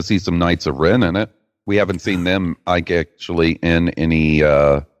 I'd like to see some Knights of Ren in it. We haven't seen them, actually, in any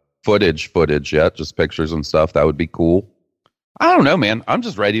footage yet, just pictures and stuff. That would be cool. I don't know, man. I'm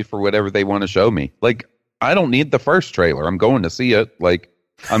just ready for whatever they want to show me. Like, I don't need the first trailer. I'm going to see it. Like,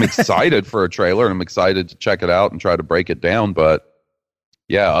 I'm excited for a trailer, and I'm excited to check it out and try to break it down. But,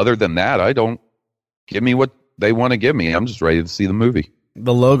 yeah, other than that, give me what they want to give me. I'm just ready to see the movie.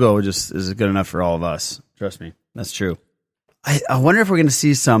 The logo just is good enough for all of us. Trust me. That's true. I wonder if we're going to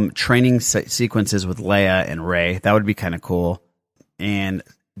see some training sequences with Leia and Rey. That would be kind of cool. And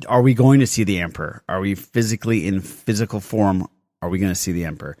are we going to see the Emperor? Are we physically in physical form? Are we going to see the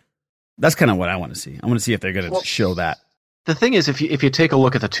Emperor? That's kind of what I want to see. I want to see if they're going to show that. The thing is, if you take a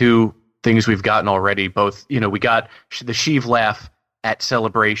look at the two things we've gotten already, both, we got the Sheev laugh at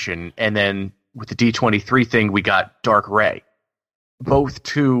Celebration, and then with the D23 thing, we got Dark Rey. Both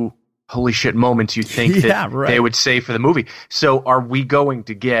two holy shit moments you think that they would say for the movie. So are we going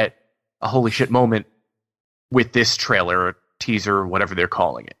to get a holy shit moment with this trailer or teaser or whatever they're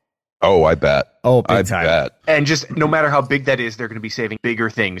calling it? Oh, I bet. Oh, big time. Bet. And just no matter how big that is, they're going to be saving bigger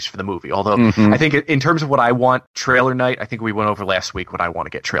things for the movie. Although I think in terms of what I want trailer night, I think we went over last week what I want to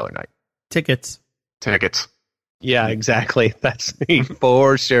get trailer night. Tickets. Yeah, exactly. That's me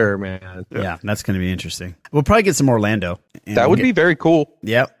for sure, man. Yeah, that's going to be interesting. We'll probably get some Orlando. That would be very cool.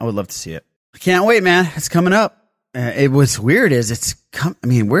 Yeah, I would love to see it. I can't wait, man. It's coming up. What's weird is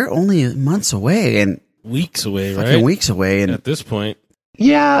we're only months away and weeks away, fucking right? Weeks away, and at this point,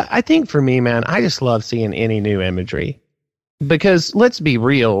 yeah, I think for me, man, I just love seeing any new imagery because let's be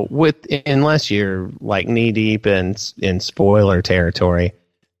real, unless you're like knee deep in spoiler territory,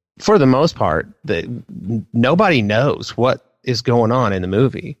 for the most part, nobody knows what is going on in the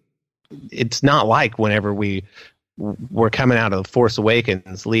movie. It's not like whenever we're coming out of The Force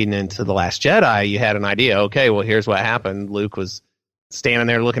Awakens leading into The Last Jedi, you had an idea, okay, well, here's what happened. Luke was standing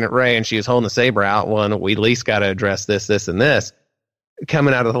there looking at Rey and she was holding the saber out. Well, we at least got to address this, this, and this.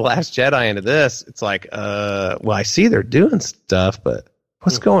 Coming out of The Last Jedi into this, it's like, well, I see they're doing stuff, but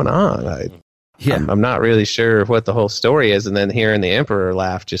what's going on? I'm not really sure what the whole story is. And then hearing the Emperor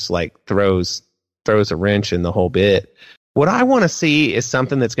laugh just like throws a wrench in the whole bit. What I want to see is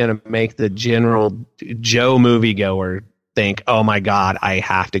something that's going to make the general Joe moviegoer think, "Oh my God, I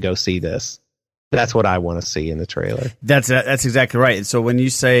have to go see this." That's what I want to see in the trailer. That's exactly right. And so when you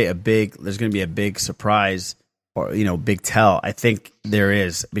say there's going to be a big surprise or big tell, I think there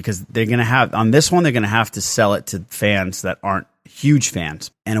is, because they're going to have on this one, they're going to have to sell it to fans that aren't huge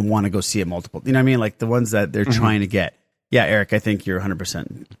fans and want to go see it multiple. You know what I mean? Like the ones that they're trying to get. Yeah, Eric, I think you're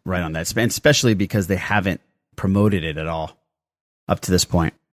 100% right on that, especially because they haven't promoted it at all up to this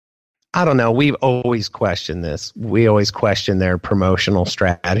point. I don't know. We've always questioned this. We always question their promotional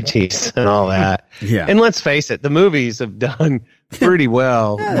strategies and all that. Yeah. And let's face it, the movies have done pretty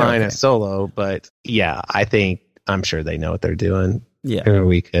well, minus Solo. But yeah, I'm sure they know what they're doing. Yeah. Or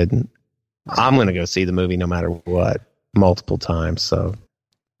we couldn't. I'm going to go see the movie no matter what, multiple times.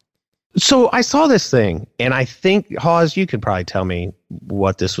 So I saw this thing, and I think, Hawes, you could probably tell me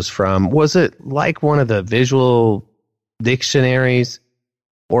what this was from. Was it like one of the visual dictionaries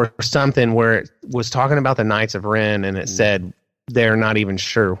or something where it was talking about the Knights of Ren, and it said they're not even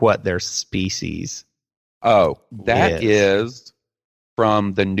sure what their species that is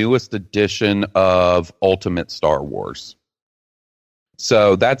from the newest edition of Ultimate Star Wars.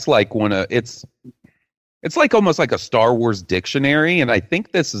 So that's like it's like almost like a Star Wars dictionary, and I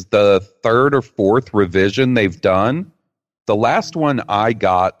think this is the third or fourth revision they've done. The last one I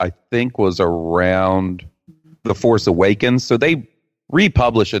got, I think, was around The Force Awakens, so they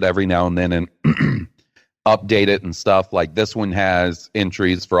republish it every now and then and update it and stuff. Like this one has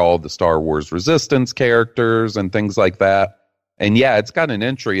entries for all the Star Wars Resistance characters and things like that. And yeah, it's got an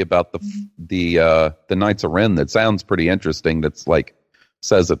entry about the Knights of Ren that sounds pretty interesting. That's like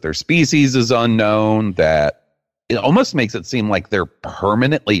says that their species is unknown, that it almost makes it seem like they're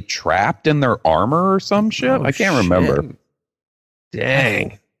permanently trapped in their armor or some shit. I can't remember.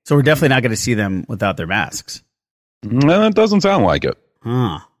 Dang. So we're definitely not going to see them without their masks. No, it doesn't sound like it.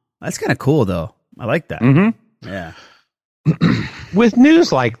 Huh. That's kind of cool, though. I like that. Mm-hmm. Yeah. With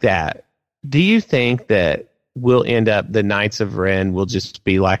news like that, do you think that we'll end up, the Knights of Ren will just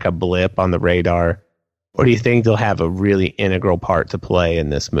be like a blip on the radar? Or do you think they'll have a really integral part to play in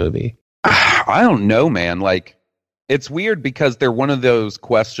this movie? I don't know, man. Like, it's weird because they're one of those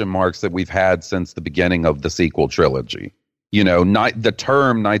question marks that we've had since the beginning of the sequel trilogy. The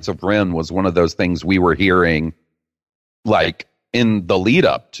term Knights of Ren was one of those things we were hearing, like, in the lead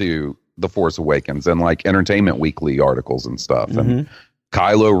up to The Force Awakens and, like, Entertainment Weekly articles and stuff. Mm-hmm. And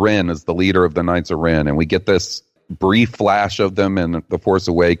Kylo Ren is the leader of the Knights of Ren, and we get this brief flash of them in The Force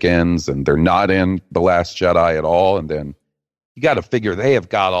Awakens, and they're not in The Last Jedi at all. And then you got to figure they have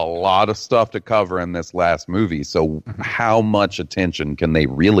got a lot of stuff to cover in this last movie. So how much attention can they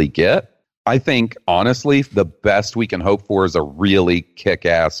really get? I think, honestly, the best we can hope for is a really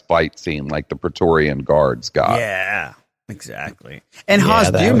kick-ass fight scene like the Praetorian Guards got. Yeah, exactly. And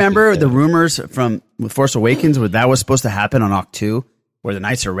Haas, do you remember the rumors from Force Awakens where that was supposed to happen on Octo 2, where the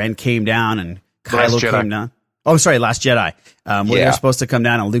Knights of Ren came down and Kylo came down? Oh, sorry, Last Jedi. Where they're supposed to come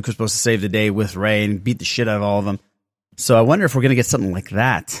down and Luke was supposed to save the day with Rey and beat the shit out of all of them. So I wonder if we're going to get something like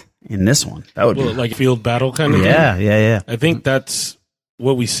that in this one. That would be like field battle kind of thing? Yeah. I think that's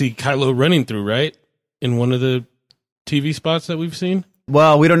what we see Kylo running through, right? In one of the TV spots that we've seen?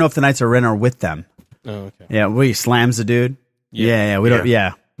 Well, we don't know if the Knights of Ren are with them. Oh, okay. Yeah, where he slams the dude. Yeah, we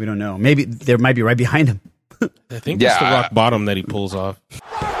don't know. Maybe they might be right behind him. I think it's the rock bottom that he pulls off.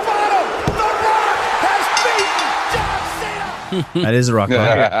 That is a rock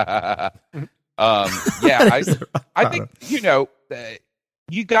bottom. I think,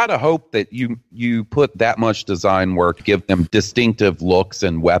 you got to hope that you put that much design work, give them distinctive looks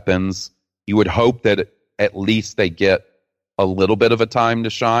and weapons. You would hope that at least they get a little bit of a time to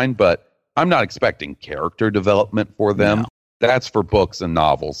shine, but I'm not expecting character development for them. No. That's for books and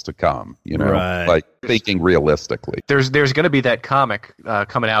novels to come, Right. like thinking realistically. There's going to be that comic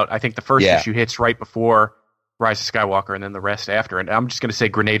coming out. I think the first issue hits right before Rise of Skywalker, and then the rest after. And I'm just going to say,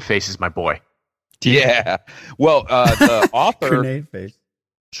 Grenade Face is my boy. Yeah. Well, the author, Grenade face.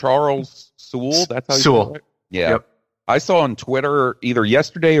 Charles Sewell, that's how you Sewell. say it? Yeah. Yep. I saw on Twitter either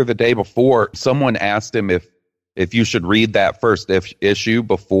yesterday or the day before, someone asked him if you should read that first issue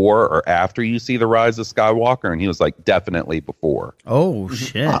before or after you see the Rise of Skywalker, and he was like, definitely before. Oh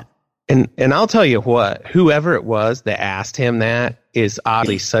shit! And I'll tell you what, whoever it was that asked him that is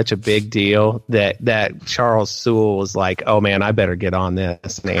oddly such a big deal that Charles Sewell was like, oh man, I better get on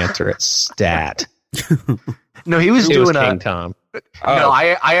this and answer it stat. No, he was doing King Tom. No,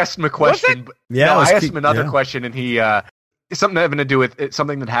 I asked him a question. Yeah, I asked him another question, and he something having to do with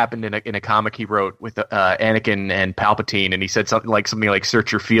something that happened in a comic he wrote with Anakin and Palpatine, and he said something like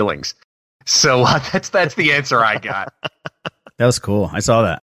 "search your feelings." So that's the answer I got. That was cool. I saw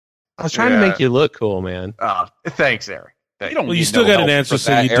that. I was trying to make you look cool, man. Thanks, Eric. Well, you still got an answer,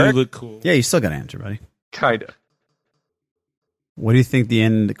 so you do look cool. Yeah, you still got an answer, buddy. Kind of. What do you think the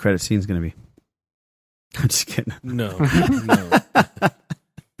end credit scene is going to be? I'm just kidding. No.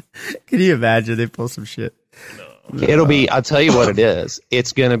 Can you imagine they pull some shit? It'll be, I'll tell you what it is.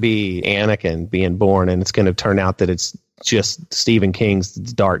 It's going to be Anakin being born, and it's going to turn out that it's just Stephen King's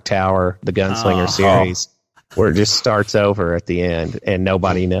Dark Tower, the Gunslinger series, where it just starts over at the end and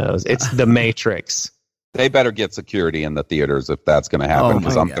nobody knows. It's The Matrix. They better get security in the theaters if that's going to happen,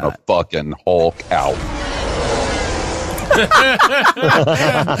 because I'm going to fucking Hulk out.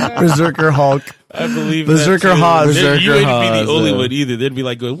 Berserker Hulk. I believe Berserker that too. Haas. You wouldn't be the only one either. They'd be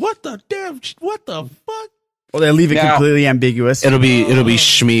like, going, what the fuck? Well, they leave it completely ambiguous. It'll be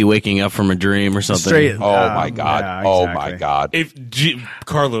Shmi waking up from a dream or something. Straight. My God. Yeah, Oh exactly. my God. If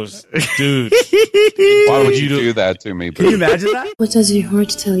Carlos, dude, Why would you do that to me? Can you imagine that? What does your heart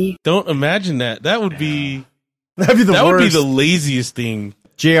tell you? don't imagine that. That would be That'd be the that worst. would be the laziest thing.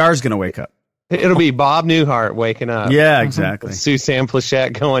 JR's going to wake up. It'll be Bob Newhart waking up. Yeah, exactly. Suzanne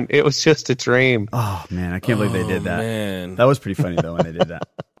Plachette going, it was just a dream. Oh, man. I can't believe they did that. Man. That was pretty funny, though, when they did that.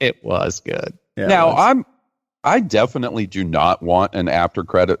 It was good. Yeah, Now, I definitely do not want an after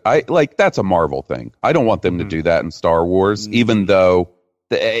credit. That's a Marvel thing. I don't want them to do that in Star Wars, even though,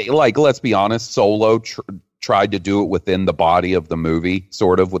 let's be honest, Solo tried to do it within the body of the movie,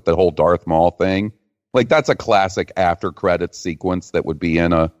 sort of, with the whole Darth Maul thing. Like, that's a classic after credits sequence that would be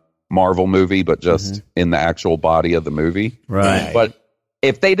in a Marvel movie, but just in the actual body of the movie. Right. But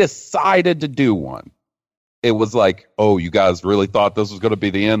if they decided to do one, it was like, oh, you guys really thought this was going to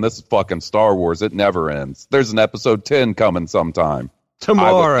be the end? This is fucking Star Wars. It never ends. There's an episode 10 coming sometime.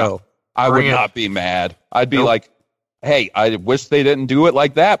 Tomorrow. I would not be mad. I'd be like, hey, I wish they didn't do it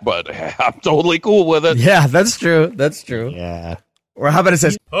like that, but I'm totally cool with it. Yeah, that's true. That's true. Yeah. Or how about it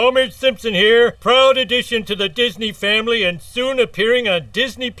says, Homer Simpson here, proud addition to the Disney family and soon appearing on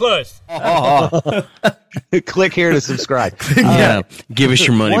Disney+. Click here to subscribe. Yeah. Give us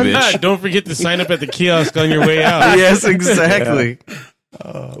your money, bitch. Don't forget to sign up at the kiosk on your way out. Yes, exactly.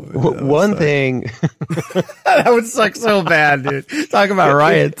 One thing. That would suck so bad, dude. Talk about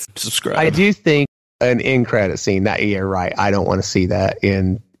riots. Subscribe. I do think an end credit scene, that you're right. I don't want to see that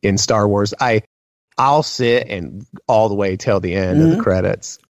in Star Wars. I'll sit and all the way till the end of the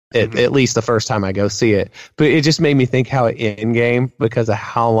credits. At least the first time I go see it. But it just made me think how it Endgame, because of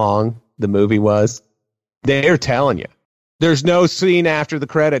how long the movie was. They're telling you, there's no scene after the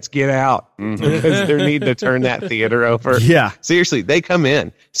credits. Get out. Because they're needing to turn that theater over. Yeah. Seriously, they come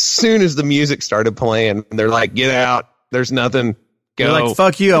in. Soon as the music started playing, they're like, get out. There's nothing. Go. You're like,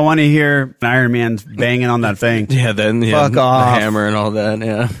 fuck you. I want to hear Iron Man's banging on that thing. Yeah, then Fuck the off. hammer and all that.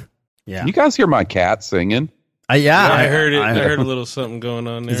 Yeah. Yeah. You guys hear my cat singing? I heard it. I heard a little something going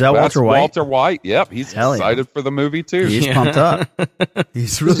on there. Is that That's Walter White? Walter White. Yep, he's Hell yeah. excited for the movie too. He's pumped up.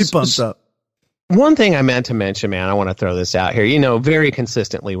 He's really pumped up. One thing I meant to mention, man, I want to throw this out here. You know, very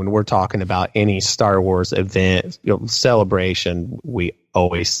consistently when we're talking about any Star Wars event, celebration, we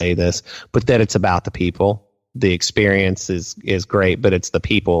always say this, but that it's about the people. The experience is great, but it's the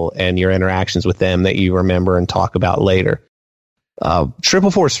people and your interactions with them that you remember and talk about later.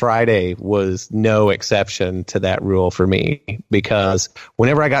 Triple Force Friday was no exception to that rule for me, because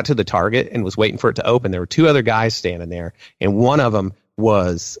whenever I got to the Target and was waiting for it to open, there were two other guys standing there, and one of them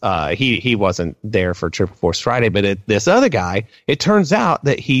was he wasn't there for Triple Force Friday, but this other guy, it turns out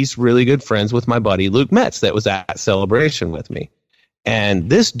that he's really good friends with my buddy Luke Metz that was at Celebration with me. And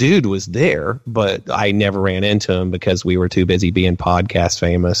this dude was there, but I never ran into him because we were too busy being podcast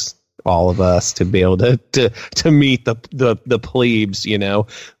famous all of us to be able to meet the plebes, you know.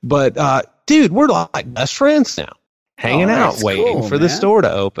 But dude, we're like best friends now, hanging out, waiting for the store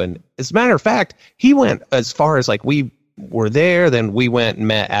to open. As a matter of fact, he went as far as like we were there, then we went and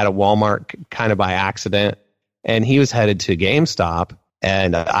met at a Walmart kind of by accident, and he was headed to GameStop,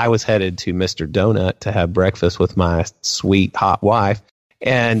 and I was headed to Mr. Donut to have breakfast with my sweet hot wife.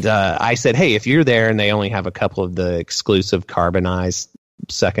 And I said, hey, if you're there and they only have a couple of the exclusive carbonized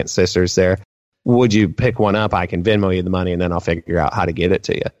Second Sisters there, would you pick one up? I can Venmo you the money, and then I'll figure out how to get it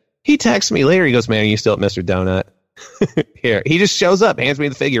to you. He texts me later. He goes, man, are you still at Mr. Donut? Here. He just shows up, hands me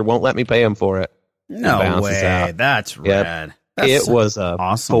the figure, won't let me pay him for it. No way. Out. That's rad. That's it was a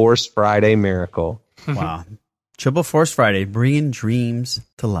awesome Force Friday miracle. Wow. Triple Force Friday, bringing dreams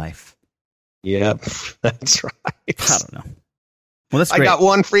to life. Yep, that's right. I don't know. Well, that's great. I got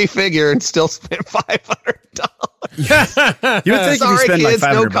one free figure and still spent $500. You would think sorry, if you spend kids,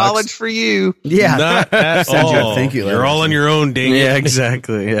 like $500 no college for you. Yeah, not at all. Thank you. You're all on your own, dang it. Yeah,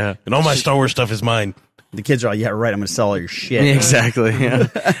 exactly. Yeah, and all my Star Wars stuff is mine. The kids are all, yeah, right. I'm going to sell all your shit. Yeah, exactly. Yeah.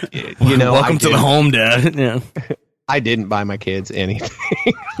 You know, welcome to the home, Dad. Yeah. I didn't buy my kids anything.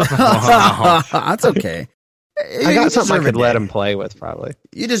 That's okay. I got something I could let them play with, probably.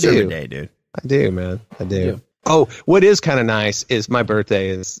 You deserve a day, dude. I do, man. I do. Oh, what is kind of nice is my birthday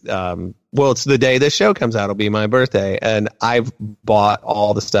is, it's the day this show comes out. It'll be my birthday. And I've bought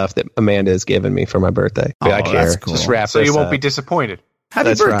all the stuff that Amanda has given me for my birthday. I care. That's cool. Just wrap So you this won't up. be disappointed.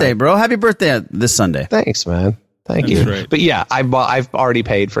 Happy birthday, bro. Happy birthday this Sunday. Thanks, man. Thank you. Right. But yeah, I've already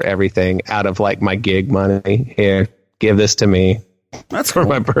paid for everything out of like my gig money. Here, give this to me. That's for cool.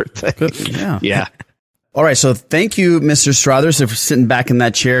 my birthday. Good. Yeah. Yeah. All right. So thank you, Mr. Struthers, for sitting back in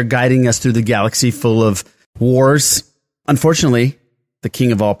that chair, guiding us through the galaxy full of wars. Unfortunately, the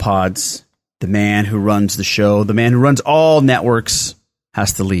king of all pods, the man who runs the show, the man who runs all networks,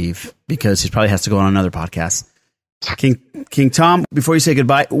 has to leave because he probably has to go on another podcast. King Tom, before you say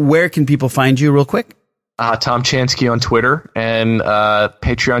goodbye, where can people find you real quick? Tom Chansky on Twitter, and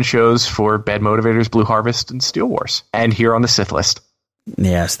Patreon shows for Bad Motivators, Blue Harvest, and Steel Wars, and here on the Sith List.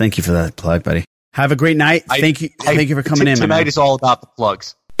 Yes, thank you for that plug, buddy. Have a great night. Thank you for coming in. Tonight is all about the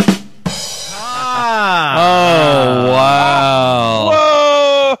plugs. Oh, wow.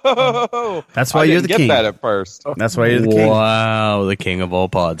 Whoa! That's why you're the king. I didn't get that at first. That's why you're the king. Wow, the king of all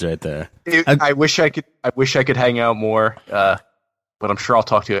pods right there. I wish I could hang out more, but I'm sure I'll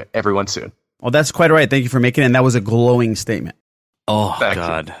talk to everyone soon. Well, that's quite all right. Thank you for making it. And that was a glowing statement. Oh, Thank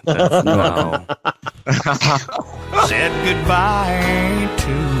God. Wow. Said goodbye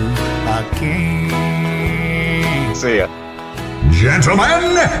to a king. See ya.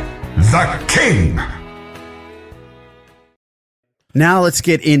 Gentlemen, the king. Now let's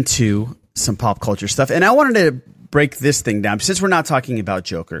get into some pop culture stuff. And I wanted to break this thing down. Since we're not talking about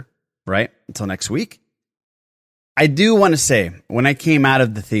Joker, right, until next week, I do want to say, when I came out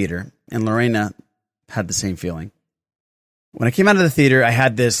of the theater, and Lorena had the same feeling, when I came out of the theater, I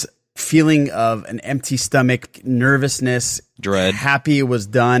had this feeling of an empty stomach, nervousness, dread, happy it was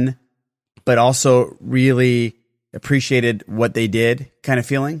done, but also really appreciated what they did kind of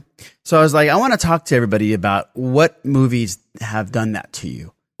feeling. So I was like, I want to talk to everybody about what movies have done that to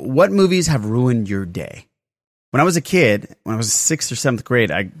you. What movies have ruined your day? When I was a kid, when I was 6th or 7th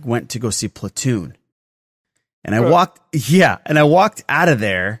grade, I went to go see Platoon. And I walked out of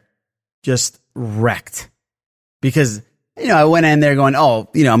there just wrecked. Because, I went in there going,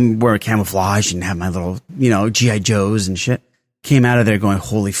 I'm wearing camouflage and have my little, G.I. Joes and shit. Came out of there going,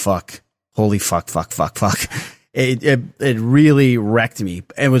 holy fuck. It really wrecked me.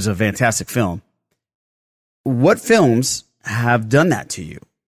 It was a fantastic film. What films have done that to you?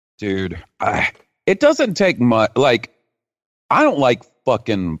 Dude, it doesn't take much. Like, I don't like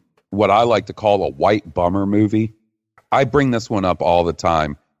fucking what I like to call a white bummer movie. I bring this one up all the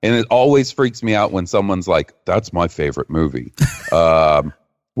time. And it always freaks me out when someone's like, that's my favorite movie.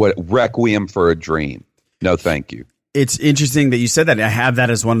 Requiem for a Dream. No, thank you. It's interesting that you said that. I have that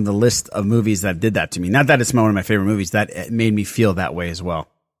as one of the list of movies that did that to me. Not that it's one of my favorite movies. That made me feel that way as well.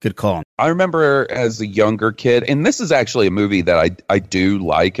 Good call. I remember as a younger kid, and this is actually a movie that I do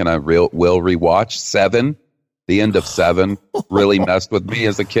like and I will rewatch. Seven. The end of Seven really messed with me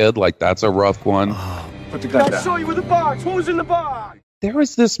as a kid. Like, that's a rough one. I saw you with the box. What was in the box? There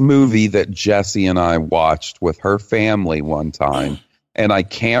was this movie that Jessie and I watched with her family one time, and I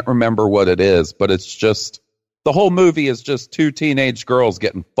can't remember what it is, but it's just, the whole movie is just two teenage girls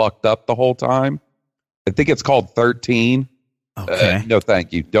getting fucked up the whole time. I think it's called 13. Okay. No,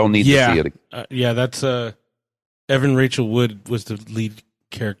 thank you. Don't need to see it again. That's Evan Rachel Wood was the lead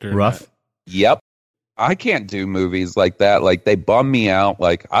character. Rough. Yep. I can't do movies like that. Like, they bum me out.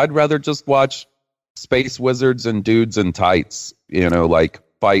 Like, I'd rather just watch space wizards and dudes in tights, like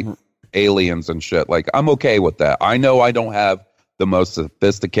fight aliens and shit. Like, I'm okay with that. I know I don't have the most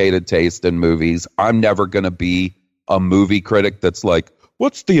sophisticated taste in movies. I'm never going to be a movie critic that's like,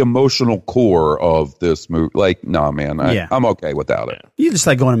 what's the emotional core of this movie? Like, nah, man, I'm okay without it. You just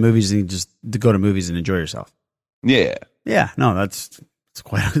like going to movies and you just to go to movies and enjoy yourself. Yeah. Yeah. No, it's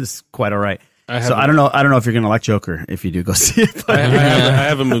quite all right. I don't know if you're going to like Joker if you do go see it. But I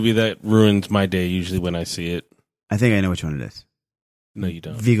have a movie that ruins my day usually when I see it. I think I know which one it is. No, you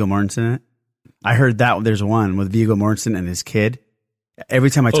don't. Viggo Mortensen in it. I heard that there's one with Viggo Mortensen and his kid.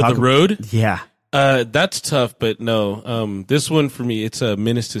 Every time I talk The Road? Yeah. That's tough, but no. This one for me, it's a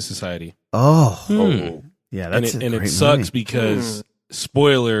Menace to Society. Oh. Yeah, that's and it sucks because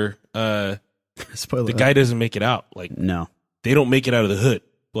spoiler, spoiler, the guy doesn't make it out. Like, no. They don't make it out of the hood.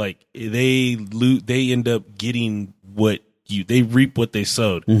 Like, they end up getting they reap what they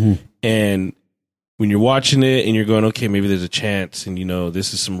sowed. Mm-hmm. And when you're watching it and you're going, okay, maybe there's a chance, and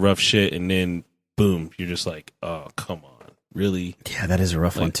this is some rough shit, and then boom, you're just like, oh, come on, really? Yeah, that is a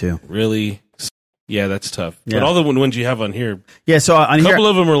rough one too. Really? Yeah, that's tough. Yeah. But all the ones you have on here, yeah. So on a couple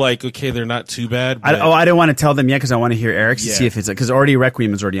of them are like, okay, they're not too bad. But I don't want to tell them yet because I want to hear Eric's to see if it's because already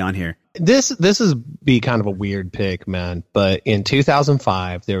Requiem is already on here. This is be kind of a weird pick, man. But in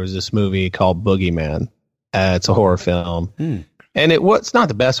 2005, there was this movie called Boogeyman. It's a horror film, and it's not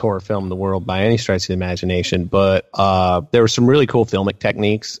the best horror film in the world by any stretch of the imagination. But there were some really cool filmic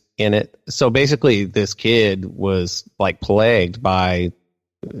techniques in it. So basically, this kid was like plagued by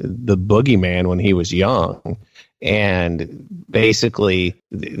the boogeyman when he was young, and basically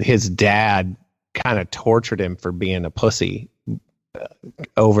his dad kind of tortured him for being a pussy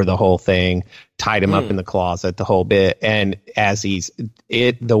over the whole thing, tied him up in the closet, the whole bit. And as the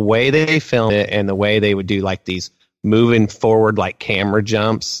way they filmed it and the way they would do like these moving forward like camera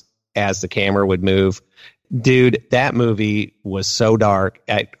jumps as the camera would move, dude, that movie was so dark.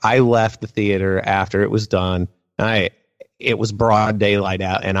 I left the theater after it was done. It was broad daylight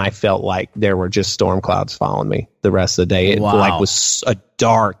out, and I felt like there were just storm clouds following me the rest of the day. It was a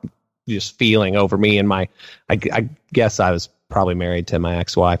dark just feeling over me, and I guess I was probably married to my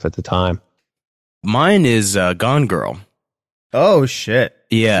ex-wife at the time. Mine is Gone Girl. Oh shit!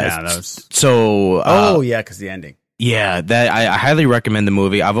 Yeah, that was so. Because the ending. Yeah, that I highly recommend the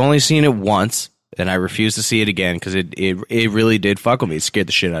movie. I've only seen it once, and I refuse to see it again because it really did fuck with me. It scared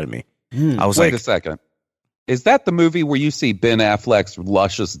the shit out of me. I was Wait a second. Is that the movie where you see Ben Affleck's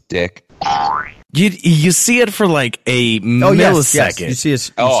luscious dick? You see it for like a millisecond. Yes. You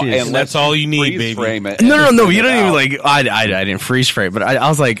see it. And that's all you need, baby. Frame it No. You don't even like. I didn't freeze frame, but I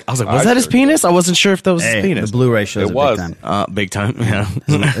was like, was that his penis? I wasn't sure if that was his penis. The Blu-ray shows it was big time. Big time.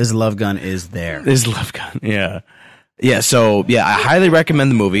 Yeah, his love gun is there. His love gun. Yeah. Yeah. So yeah, I highly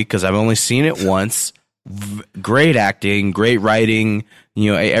recommend the movie because I've only seen it once. Great acting, great writing.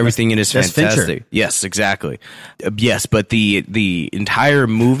 Everything in it is fantastic. Fincher. Yes, exactly. Yes, but the entire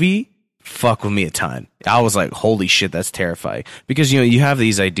movie fuck with me a ton. I was like, holy shit, that's terrifying. Because you have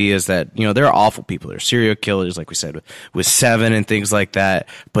these ideas that there are awful people. There are serial killers, like we said with Seven and things like that.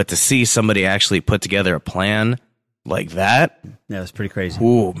 But to see somebody actually put together a plan like that, yeah, it's pretty crazy.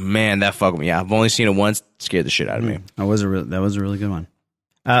 Oh man, that fucked with me. Yeah, I've only seen it once. Scared the shit out of me. That was a really good one.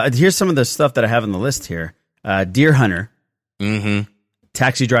 Here's some of the stuff that I have on the list here. Deer Hunter. Mm-hmm.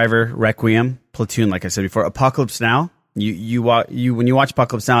 Taxi Driver, Requiem, Platoon, like I said before, Apocalypse Now. When you watch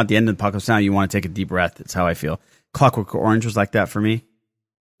Apocalypse Now, at the end of Apocalypse Now, you want to take a deep breath. That's how I feel. Clockwork Orange was like that for me.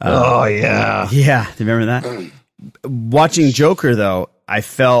 Yeah. Yeah, do you remember that? Watching Joker, though, I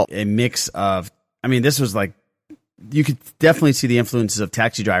felt a mix of, this was like, you could definitely see the influences of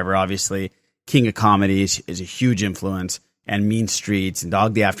Taxi Driver, obviously. King of Comedy is a huge influence, and Mean Streets and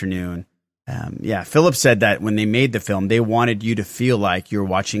Dog Day Afternoon. Philip said that when they made the film, they wanted you to feel like you're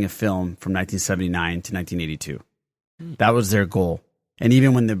watching a film from 1979 to 1982. That was their goal. And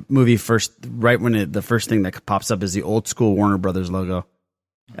even when the movie the first thing that pops up is the old school Warner Brothers logo.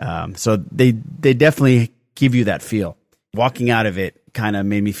 So they definitely give you that feel. Walking out of it kind of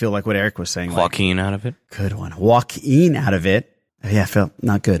made me feel like what Eric was saying. Walking out of it? Good one. Walking out of it. Yeah, felt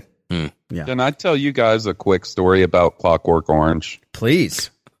not good. Yeah. Can I tell you guys a quick story about Clockwork Orange? Please.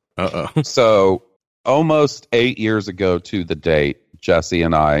 So almost 8 years ago to the date, Jesse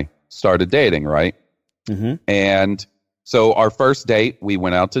and I started dating, right? Mm-hmm. And so our first date, we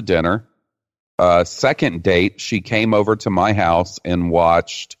went out to dinner. Second date, she came over to my house and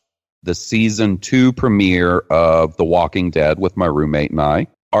watched the season 2 premiere of The Walking Dead with my roommate and I.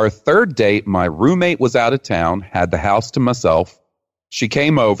 Our third date, my roommate was out of town, had the house to myself. She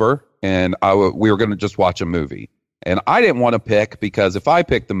came over, and we were going to just watch a movie. And I didn't want to pick because if I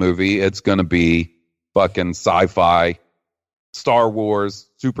pick the movie, it's going to be fucking sci-fi, Star Wars,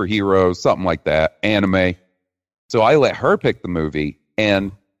 superheroes, something like that, anime. So I let her pick the movie,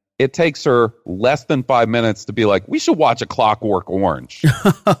 and it takes her less than 5 minutes to be like, we should watch A Clockwork Orange.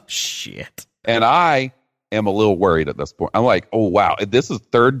 Shit. And I am a little worried at this point. I'm like, oh, wow, this is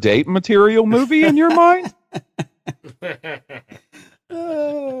third date material movie in your mind?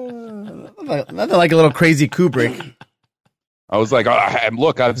 Nothing like a little crazy Kubrick. I was like,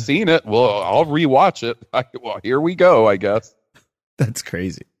 look, I've seen it. Well, I'll rewatch it. Well, here we go, I guess. That's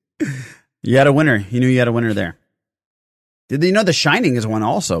crazy. You had a winner. You knew you had a winner there. Did you know The Shining is one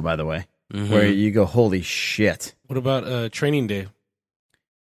also, by the way, where you go, holy shit. What about Training Day?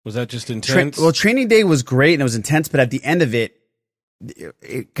 Was that just intense? Training Day was great and it was intense, but at the end of it,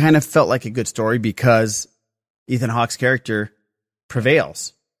 it kind of felt like a good story because Ethan Hawke's character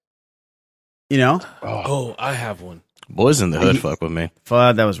prevails. You know? Oh, I have one. Boys in the Hood fuck with me.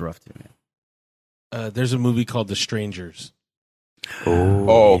 Fuck, that was rough too, man. There's a movie called The Strangers.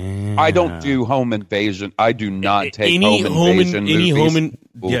 I don't do home invasion. I do not take home invasion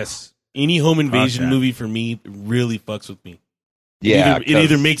movies. Yes. Any home invasion movie for me really fucks with me. Yeah. It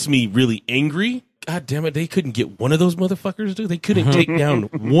either makes me really angry. God damn it, they couldn't get one of those motherfuckers, dude. They couldn't take down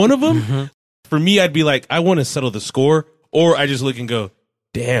one of them. For me, I'd be like, I want to settle the score, or I just look and go,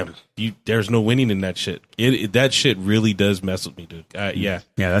 damn, there's no winning in that shit. That shit really does mess with me, dude. Yeah,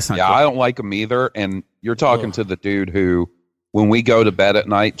 that's not. Yeah, cool. I don't like them either. And you're talking to the dude who, when we go to bed at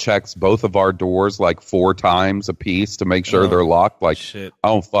night, checks both of our doors like 4 times a piece to make sure they're locked. Like, shit. I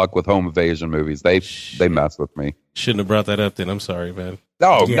don't fuck with home invasion movies. They mess with me. Shouldn't have brought that up. Then I'm sorry, man.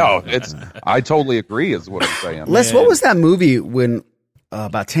 No, I totally agree. Is what I'm saying. Les, what was that movie when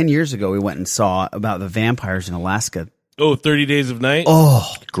about 10 years ago we went and saw about the vampires in Alaska? Oh, 30 Days of Night?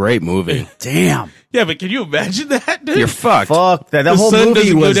 Oh, great movie. Damn. Yeah, but can you imagine that, dude? You're fucked. Fuck that. That The whole sun movie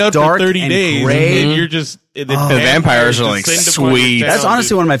doesn't go was down dark for 30 and days, gray. and you're just the vampires are like descend upon your sweet. town, That's honestly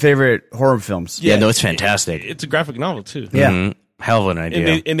dude. one of my favorite horror films. Yeah, no, it's fantastic. It's a graphic novel too. Yeah. Hell of an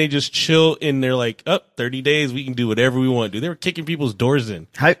idea. And they just chill and they're like, 30 days, we can do whatever we want to do. They were kicking people's doors in.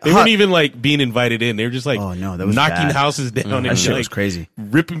 They weren't even like being invited in. They were just like Oh, no, that was knocking bad. houses down That and shit like was crazy.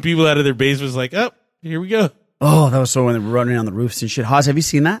 ripping people out of their basements like, here we go. Oh, that was so when they were running on the roofs and shit. Haas, have you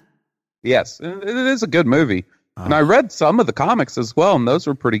seen that? Yes, it is a good movie. And I read some of the comics as well, and those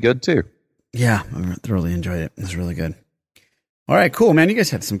were pretty good too. Yeah, I thoroughly enjoyed it. It was really good. All right, cool, man. You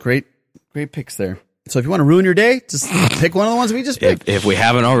guys had some great picks there. So if you want to ruin your day, just pick one of the ones we just picked. If we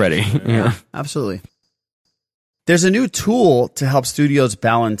haven't already. Yeah, absolutely. There's a new tool to help studios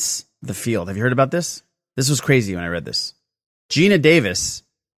balance the field. Have you heard about this? This was crazy when I read this. Gina Davis,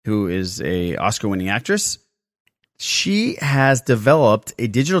 who is a Oscar-winning actress, she has developed a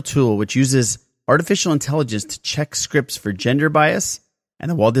digital tool which uses artificial intelligence to check scripts for gender bias, and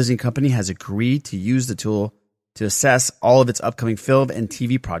the Walt Disney Company has agreed to use the tool to assess all of its upcoming film and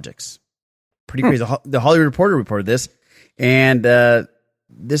TV projects. Pretty crazy. The Hollywood Reporter reported this, and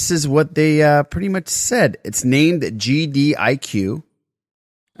this is what they pretty much said. It's named GDIQ.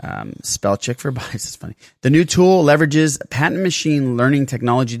 Spell check for bias. It's funny. The new tool leverages patent machine learning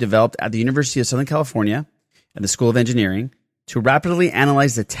technology developed at the University of Southern California and the School of Engineering to rapidly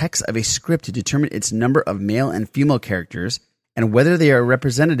analyze the text of a script to determine its number of male and female characters and whether they are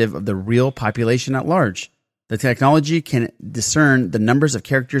representative of the real population at large. The technology can discern the numbers of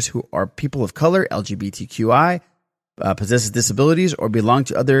characters who are people of color, LGBTQI, possesses disabilities, or belong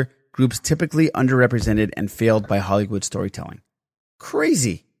to other groups typically underrepresented and failed by Hollywood storytelling.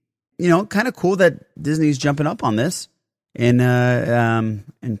 Crazy. You know, kind of cool that Disney's jumping up on this and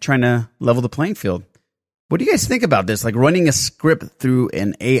trying to level the playing field. What do you guys think about this? Like running a script through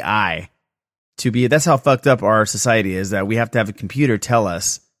an AI that's how fucked up our society is, that we have to have a computer tell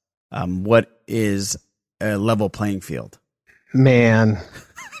us what is a level playing field. Man.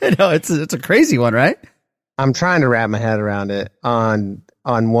 No, it's a crazy one, right? I'm trying to wrap my head around it. On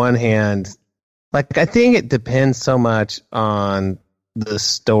one hand, like I think it depends so much on the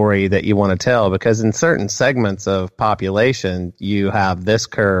story that you want to tell, because in certain segments of population, you have this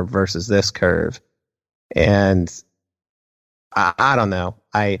curve versus this curve. And I don't know.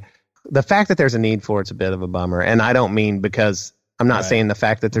 The fact that there's a need for it's a bit of a bummer. And I don't mean because I'm not saying the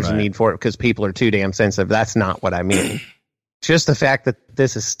fact that there's a need for it because people are too damn sensitive. That's not what I mean. Just the fact that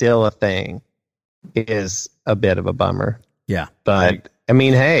this is still a thing is a bit of a bummer. Yeah. But I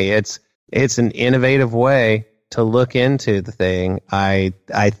mean, hey, it's an innovative way to look into the thing. I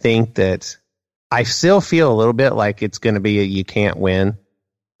think that I still feel a little bit like it's going to be a you can't win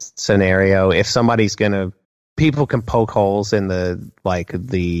scenario. If somebody's going to people can poke holes in the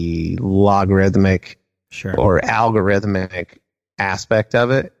logarithmic or algorithmic aspect of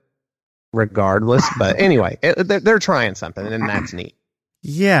it regardless. But anyway, they're trying something, and that's neat.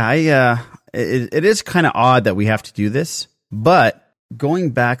 Yeah, it is kind of odd that we have to do this, but going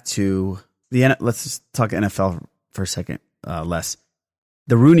back to let's just talk NFL for a second, Les.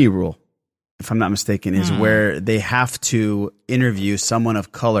 The Rooney Rule, if I'm not mistaken, is where they have to interview someone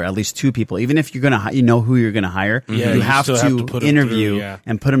of color, at least 2 people. Even if you're going to, who you're going to hire, you have to interview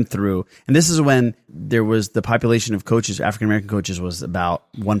and put them through. And this is when there was the population of coaches, African-American coaches, was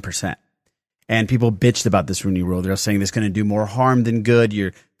about 1%. And people bitched about this Rooney Rule. They're saying this is going to do more harm than good.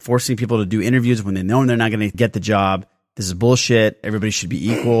 You're forcing people to do interviews when they know they're not going to get the job. This is bullshit. Everybody should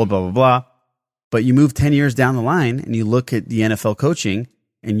be equal, blah, blah, blah. But you move 10 years down the line and you look at the NFL coaching,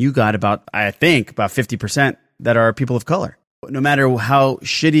 and you got about 50% that are people of color. No matter how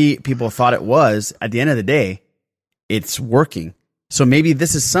shitty people thought it was, at the end of the day, it's working. So maybe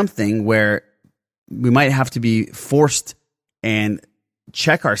this is something where we might have to be forced and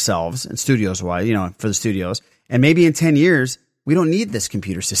check ourselves and studios-wise, for the studios. And maybe in 10 years, we don't need this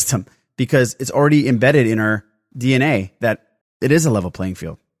computer system because it's already embedded in our DNA that it is a level playing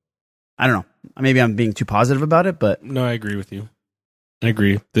field. I don't know. Maybe I'm being too positive about it, but... No, I agree with you. I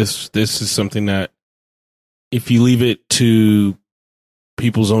agree. This is something that if you leave it to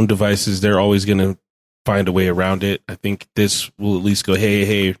people's own devices, they're always going to find a way around it. I think this will at least go,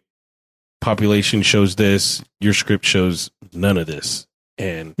 hey, population shows this, your script shows none of this,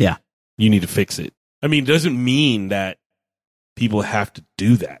 and you need to fix it. I mean, it doesn't mean that people have to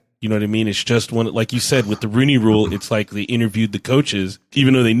do that. You know what I mean? It's just one, like you said, with the Rooney Rule, it's like they interviewed the coaches,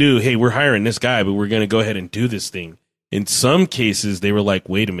 even though they knew, hey, we're hiring this guy, but we're going to go ahead and do this thing. In some cases, they were like,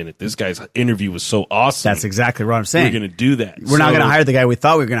 wait a minute, this guy's interview was so awesome. That's exactly what I'm saying. We're going to do that. We're not going to hire the guy we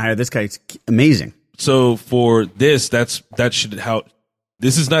thought we were going to hire. This guy's amazing. So for this, this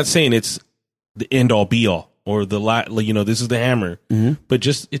is not saying it's the end all be all or this is the hammer, but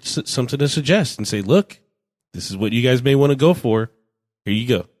just it's something to suggest and say, look, this is what you guys may want to go for. Here you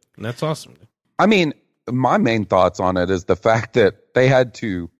go. And that's awesome. I mean, my main thoughts on it is the fact that they had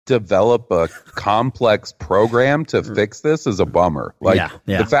to develop a complex program to fix this is a bummer.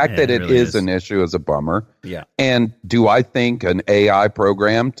 The fact that it really is an issue is a bummer. Yeah. And do I think an AI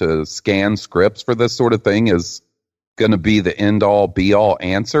program to scan scripts for this sort of thing is going to be the end all be all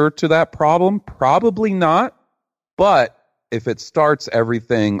answer to that problem? Probably not. But if it starts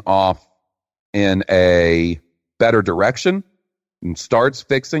everything off in a better direction and starts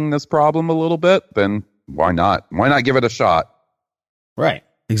fixing this problem a little bit, then why not? Why not give it a shot? Right.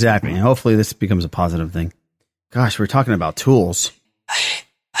 Exactly. And hopefully this becomes a positive thing. Gosh, we're talking about tools.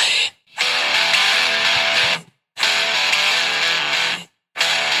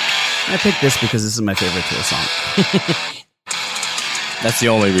 I picked this because this is my favorite Tool song. That's the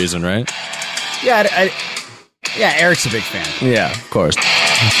only reason, right? Yeah, Eric's a big fan. Yeah, of course.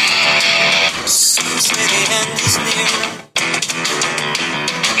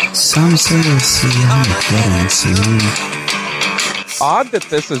 Some city Odd that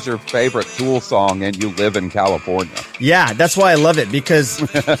this is your favorite Tool song and you live in California. Yeah, that's why I love it, because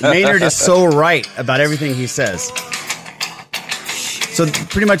Maynard is so right about everything he says. So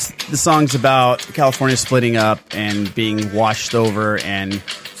pretty much the song's about California splitting up and being washed over and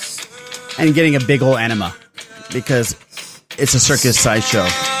getting a big ol' enema because it's a circus sideshow.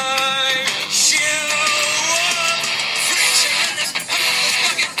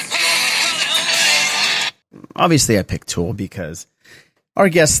 Obviously, I picked Tool because our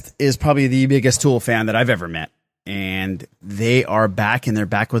guest is probably the biggest Tool fan that I've ever met. And they are back, and they're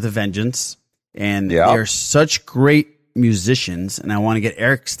back with a vengeance. And they're such great musicians, and I want to get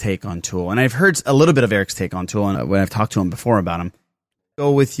Eric's take on Tool. And I've heard a little bit of Eric's take on Tool when I've talked to him before about him.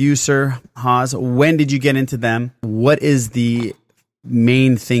 Go with you, Sir Haas. When did you get into them? What is the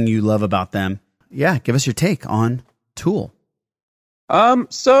main thing you love about them? Yeah, give us your take on Tool.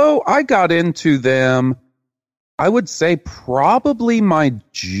 So I got into them, I would say probably my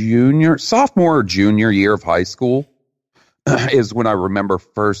sophomore or junior year of high school is when I remember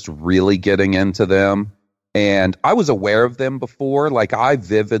first really getting into them. And I was aware of them before. Like, I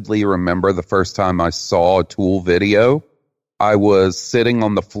vividly remember the first time I saw a Tool video. I was sitting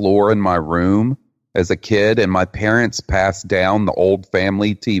on the floor in my room as a kid, and my parents passed down the old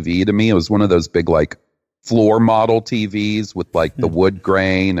family TV to me. It was one of those big, like, floor model TVs with, like, the wood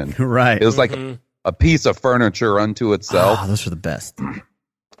grain. And right. It was like a piece of furniture unto itself. Oh, those were the best.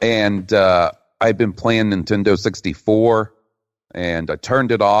 And I'd been playing Nintendo 64, and I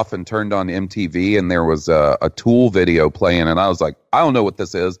turned it off and turned on MTV, and there was a Tool video playing, and I was like, I don't know what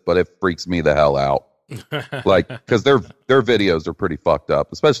this is, but it freaks me the hell out. Like, because their videos are pretty fucked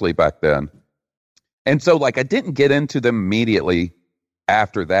up, especially back then. And so, like, I didn't get into them immediately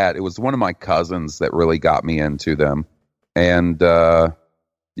after that. It was one of my cousins that really got me into them. And,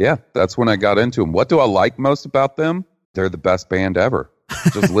 yeah, that's when I got into them. What do I like most about them? They're the best band ever.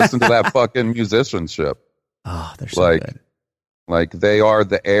 Just listen to that fucking musicianship. Oh, they're so good. Like, they are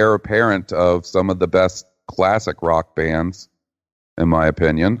the heir apparent of some of the best classic rock bands, in my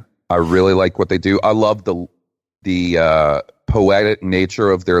opinion. I really like what they do. I love the poetic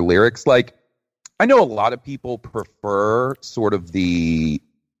nature of their lyrics. Like, I know a lot of people prefer sort of the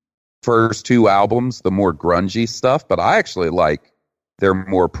first two albums, the more grungy stuff, but I actually like their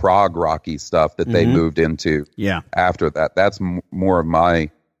more prog rocky stuff that they moved into after that. That's more of my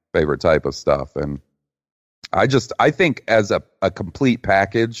favorite type of stuff. And I think as a complete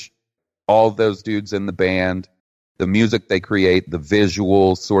package, all of those dudes in the band, the music they create, the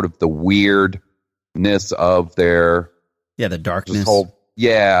visuals, sort of the weirdness of their... Yeah, the darkness.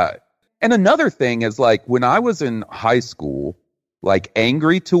 And another thing is, like, when I was in high school, like,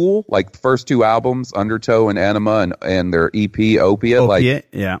 Angry Tool, like the first two albums, Undertow and Enema, and their EP, Opiate.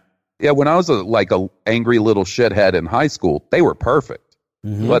 Yeah, when I was a angry little shithead in high school, they were perfect.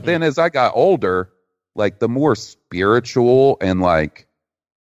 But then as I got older, like, the more spiritual and, like,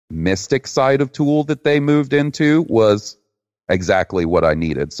 mystic side of Tool that they moved into was exactly what I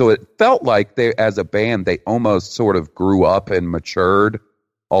needed. So it felt like they, as a band, they almost sort of grew up and matured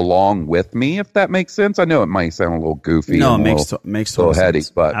along with me, if that makes sense. I know it might sound a little goofy. No, it makes total heady,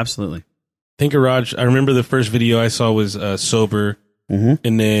 sense. but absolutely. Think Garage. I remember the first video I saw was Sober, and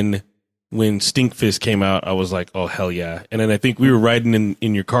then when Stinkfist came out, I was like, oh hell yeah! And then I think we were riding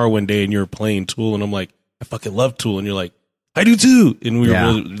in your car one day, and you were playing Tool, and I'm like, I fucking love Tool, and you're like, I do too, and we were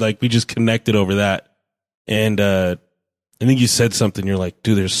really, like, we just connected over that, and I think you said something. You're like,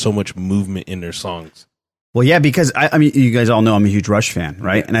 dude, there's so much movement in their songs. Well, yeah, because I mean, you guys all know I'm a huge Rush fan,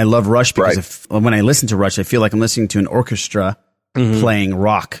 right? And I love Rush because when I listen to Rush, I feel like I'm listening to an orchestra playing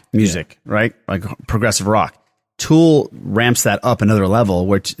rock music, right? Like progressive rock. Tool ramps that up another level,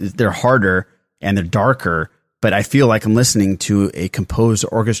 which they're harder and they're darker, but I feel like I'm listening to a composed,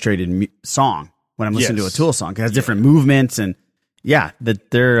 orchestrated song when I'm listening to a Tool song. It has different movements, and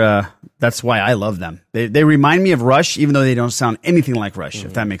that's why I love them. They remind me of Rush, even though they don't sound anything like Rush,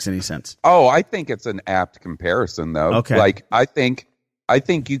 if that makes any sense. Oh, I think it's an apt comparison, though. Okay. Like, I think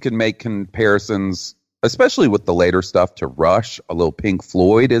you can make comparisons, especially with the later stuff, to Rush. A little Pink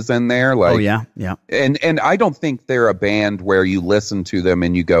Floyd is in there. Like, oh, yeah. And I don't think they're a band where you listen to them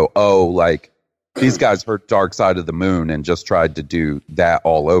and you go, oh, like, these guys heard Dark Side of the Moon and just tried to do that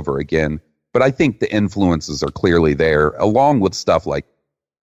all over again. But I think the influences are clearly there, along with stuff like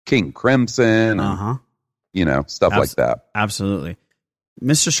King Crimson and, stuff like that. Absolutely.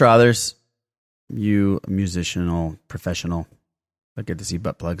 Mr. Strothers, you musicianal professional, I get to see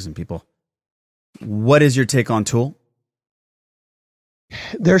butt plugs and people. What is your take on Tool?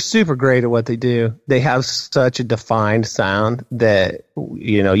 They're super great at what they do. They have such a defined sound that,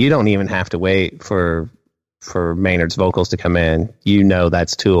 you don't even have to wait for Maynard's vocals to come in.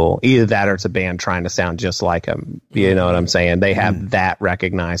 That's Tool. Either that or it's a band trying to sound just like them. You know what I'm saying? They have that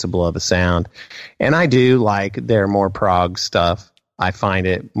recognizable of a sound. And I do like their more prog stuff. I find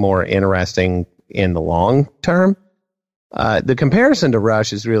it more interesting in the long term. The comparison to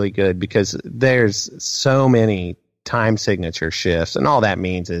Rush is really good because there's so many time signature shifts, and all that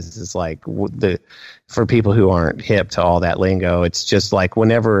means is like for people who aren't hip to all that lingo, it's just like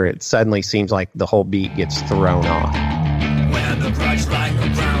whenever it suddenly seems like the whole beat gets thrown off. When the grudge lying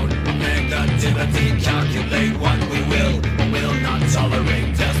around, negativity, calculate what we will not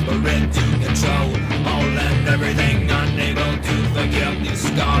tolerate, desperate to control all and everything, unable to forgive the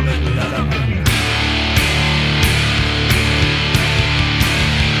scarlet letter.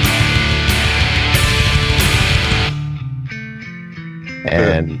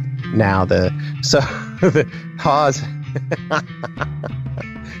 And now the Hawes,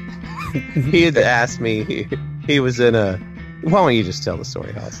 he had asked me, he was in why don't you just tell the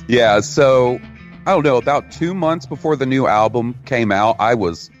story, Hawes? Yeah, so, I don't know, about 2 months before the new album came out, I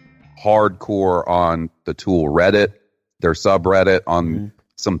was hardcore on the Tool Reddit, their subreddit, on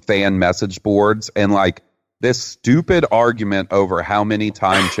some fan message boards, and like this stupid argument over how many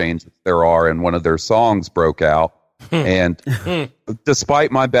time changes there are in one of their songs broke out. And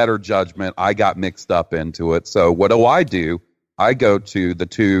despite my better judgment, I got mixed up into it. So what do? I go to the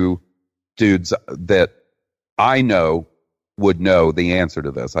two dudes that I know would know the answer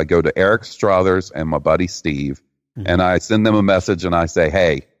to this. I go to Eric Strothers and my buddy Steve, and I send them a message and I say,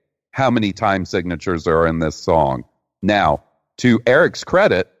 hey, how many time signatures are in this song? Now, to Eric's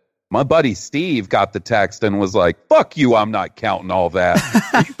credit, My buddy Steve got the text and was like, fuck you, I'm not counting all that.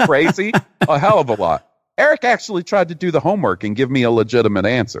 Are you crazy? A hell of a lot. Eric actually tried to do the homework and give me a legitimate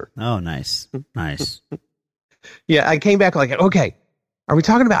answer. Oh, nice. Nice. Yeah, I came back like, okay, are we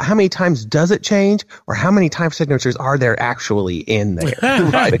talking about how many times does it change or how many time signatures are there actually in there?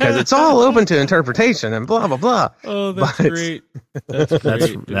 Right, because it's all open to interpretation and blah, blah, blah. Oh, that's great. That's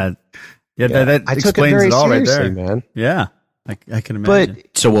great. That I took it explains very it all right seriously, there. man. Yeah, I can imagine.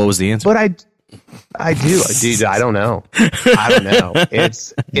 But So what was the answer? But I do, dude. I don't know. I don't know.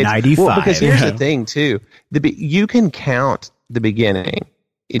 It's 95. Well, because here's the thing too. You can count the beginning,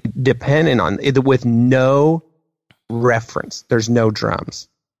 depending on it, with no reference. There's no drums,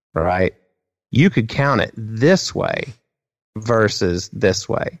 right? You could count it this way versus this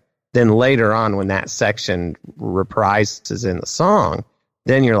way. Then later on, when that section reprises in the song,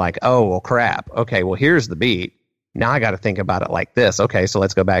 then you're like, oh well, crap. Okay, well here's the beat. Now I got to think about it like this. Okay, so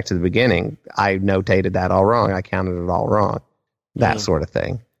let's go back to the beginning. I notated that all wrong. I counted it all wrong. That sort of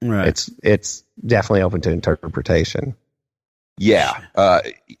thing. Right. It's definitely open to interpretation. Yeah.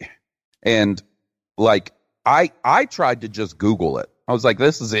 And like I tried to just Google it. I was like,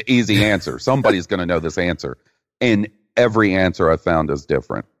 this is an easy answer. Somebody's going to know this answer. And every answer I found is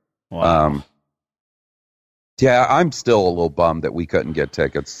different. Wow. Yeah, I'm still a little bummed that we couldn't get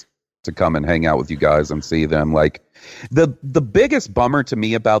tickets to come and hang out with you guys and see them. Like the biggest bummer to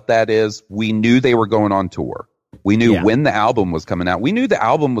me about that is we knew they were going on tour. We knew when the album was coming out. We knew the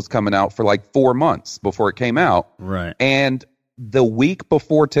album was coming out for like 4 months before it came out. Right. And the week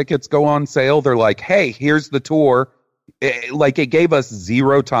before tickets go on sale, they're like, hey, here's the tour. It gave us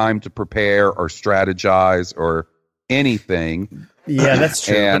zero time to prepare or strategize or anything. Yeah, that's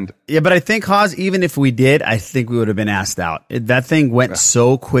true. And but I think, Haas, even if we did, I think we would have been asked out. That thing went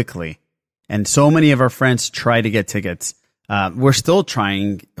so quickly, and so many of our friends tried to get tickets. We're still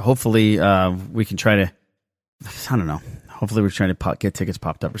trying. Hopefully, we can try to. I don't know. Hopefully, we're trying to get tickets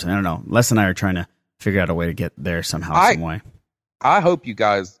popped up or something. I don't know. Les and I are trying to figure out a way to get there somehow, some way. I hope you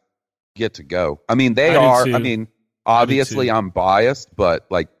guys get to go. I mean, they are. I mean, obviously, I'm biased, but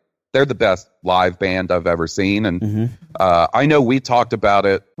like, they're the best live band I've ever seen. And I know we talked about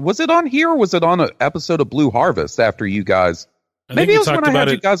it. Was it on here or was it on an episode of Blue Harvest after you guys? Maybe it was when I had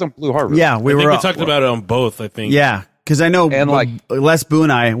you guys on Blue Harvest. Yeah, we talked about it on both, I think. Yeah, because I know and like Les Boo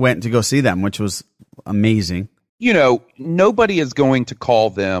and I went to go see them, which was amazing. You know, nobody is going to call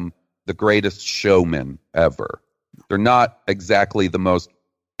them the greatest showmen ever. They're not exactly the most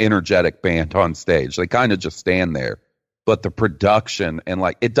energetic band on stage. They kind of just stand there. But the production and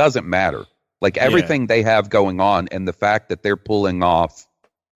like, it doesn't matter. Like everything they have going on and the fact that they're pulling off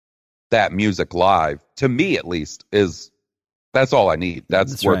that music live, to me at least, that's all I need.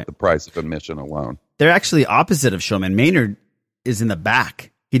 That's worth the price of admission alone. They're actually opposite of showman. Maynard is in the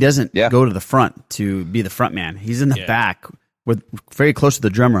back. He doesn't go to the front to be the front man. He's in the back with very close to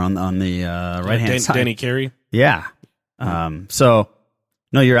the drummer on the right hand side. Danny Carey. Yeah. So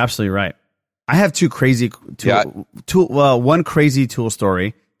no, you're absolutely right. I have one crazy Tool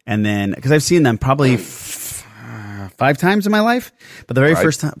story, and then because I've seen them probably 5 times in my life, but the very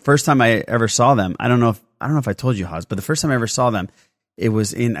first time I ever saw them, I don't know if I told you, Haas, but the first time I ever saw them, it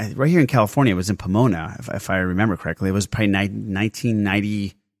was right here in California. It was in Pomona, if I remember correctly. It was probably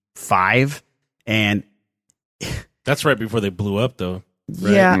 1995, and that's right before they blew up, though.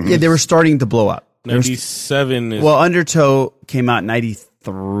 Right? Yeah, they were starting to blow up. 97 is... Well, Undertow came out in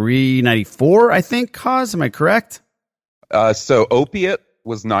 93, 94, I think, Cause. Am I correct? So Opiate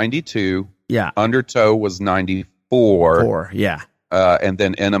was 92. Yeah. Undertow was 94. Yeah. And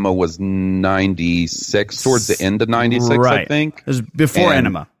then Enema was 96, towards the end of 96, I think. It was before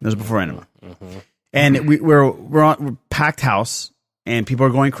Enema. Mm-hmm. And we're on packed house, and people are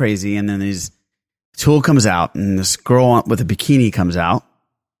going crazy, and then these Tool comes out, and this girl with a bikini comes out.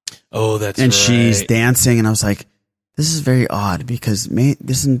 Oh, that's and right. she's dancing, and I was like, this is very odd because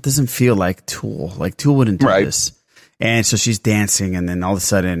this doesn't feel like Tool. Like Tool wouldn't do this. And so she's dancing, and then all of a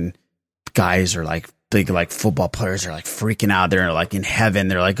sudden, guys are like big, like football players are like freaking out. They're like in heaven.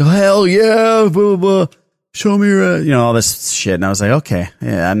 They're like, oh, hell yeah, blah, blah, blah. Show me your, all this shit. And I was like, okay,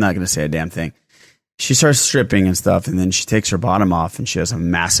 yeah, I'm not gonna say a damn thing. She starts stripping and stuff, and then she takes her bottom off, and she has a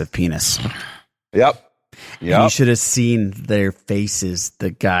massive penis. Yep. You should have seen their faces, the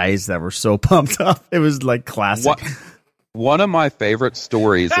guys that were so pumped up. It was like classic. One of my favorite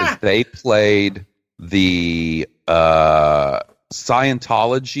stories is they played the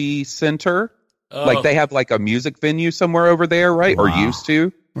Scientology Center. Oh. Like they have like a music venue somewhere over there, right? Wow. Or used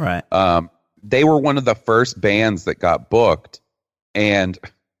to. Right. They were one of the first bands that got booked. And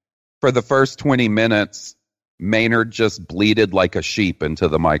for the first 20 minutes, Maynard just bleated like a sheep into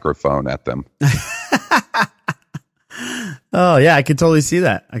the microphone at them. Oh yeah, I could totally see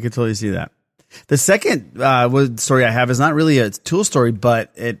that. The second story I have is not really a Tool story,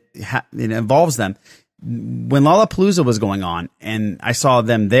 but it involves them. When Lollapalooza was going on, and I saw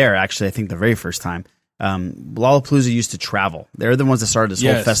them there, actually, I think the very first time, Lollapalooza used to travel. They're the ones that started this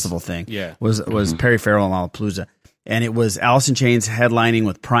whole festival thing. Yeah. Was Perry Farrell and Lollapalooza. And it was Alice in Chains headlining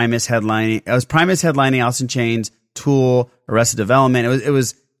with Primus headlining. It was Primus headlining, Alice in Chains, Tool, Arrested Development. It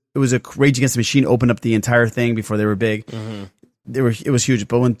was a Rage Against the Machine opened up the entire thing before they were big. Mm-hmm. It was huge.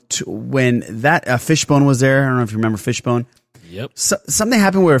 But when that Fishbone was there, I don't know if you remember Fishbone. Yep. Something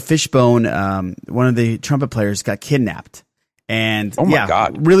happened where Fishbone, one of the trumpet players, got kidnapped. And oh my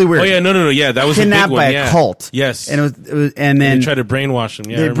God, really weird. Oh yeah, no, yeah, that was kidnapped a big one. by Yeah. a cult. Yes, and it was and then they tried to brainwash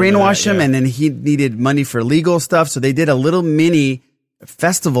him. Yeah, they brainwashed him, yeah. and then he needed money for legal stuff. So they did a little mini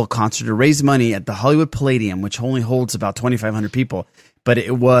festival concert to raise money at the Hollywood Palladium, which only holds about 2,500 people. But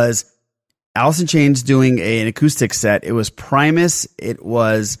it was Alice in Chains doing an acoustic set. It was Primus. It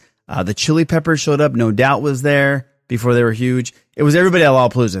was the Chili Peppers showed up. No Doubt was there before they were huge. It was everybody at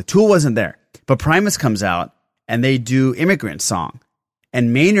Lollapalooza. Tool wasn't there, but Primus comes out and they do Immigrant Song.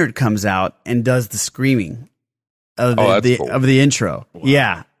 And Maynard comes out and does the screaming of the intro. Wow.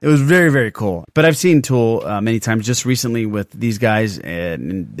 Yeah, it was very, very cool. But I've seen Tool many times just recently with these guys,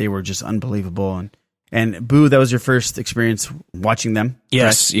 and they were just unbelievable. And Boo, that was your first experience watching them?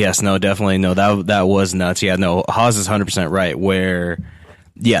 Yes, correct? yes, no, definitely. No, that was nuts. Yeah, no, Haas is 100% right, where,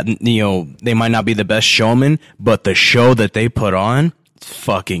 yeah, you know, they might not be the best showman, but the show that they put on,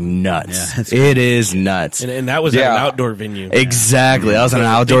 fucking nuts. Yeah, it is nuts. And that was at an outdoor venue. Exactly. That was an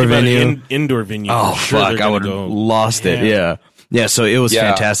outdoor venue. Indoor venue. Oh, fuck. I would have lost it. Yeah. Yeah. So it was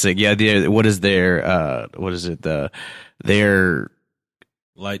fantastic. Yeah. What is their, their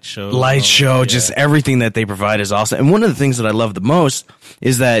light show. Yeah. Just everything that they provide is awesome. And one of the things that I love the most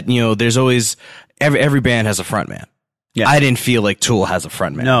is that, you know, there's always, every band has a front man. Yeah. I didn't feel like Tool has a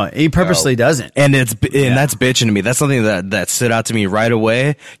frontman. No, he purposely doesn't. And that's bitching to me. That's something that stood out to me right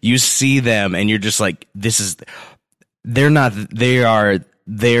away. You see them and you're just like, they are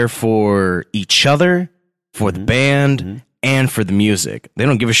there for each other, for the band, and for the music. They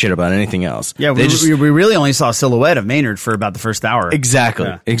don't give a shit about anything else. Yeah, we really only saw a silhouette of Maynard for about the first hour. Exactly.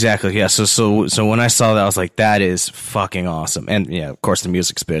 Yeah. So when I saw that, I was like, that is fucking awesome. And yeah, of course the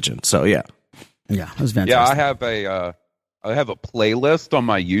music's bitching. So yeah. Yeah, it was fantastic. Yeah, I have a playlist on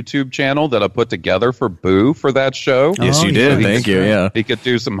my YouTube channel that I put together for Boo for that show. Yes, you did. Thank you. Yeah. He could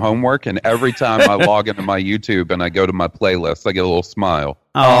do some homework, and every time I log into my YouTube and I go to my playlist, I get a little smile.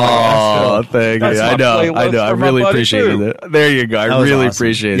 Oh, thank you. I know. I really appreciated it. There you go. I really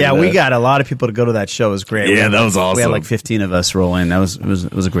appreciated it. Yeah, we got a lot of people to go to that show. It was great. Yeah, that was awesome. We had like 15 of us roll in. It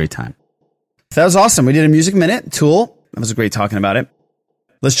was a great time. That was awesome. We did a music minute. Tool. That was great talking about it.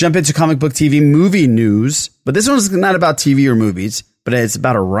 Let's jump into comic book TV movie news. But this one's not about TV or movies, but it's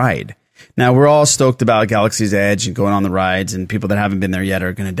about a ride. Now, we're all stoked about Galaxy's Edge and going on the rides, and people that haven't been there yet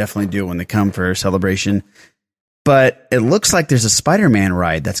are going to definitely do it when they come for celebration. But it looks like there's a Spider-Man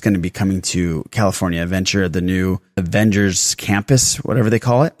ride that's going to be coming to California Adventure, the new Avengers campus, whatever they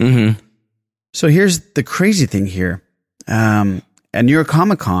call it. Mm-hmm. So here's the crazy thing here. At New York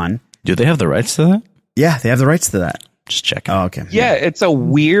Comic Con. Do they have the rights to that? Yeah, they have the rights to that. Just checking. Oh, okay. Yeah, it's a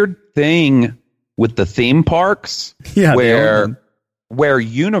weird thing with the theme parks where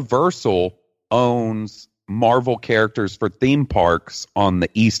Universal owns Marvel characters for theme parks on the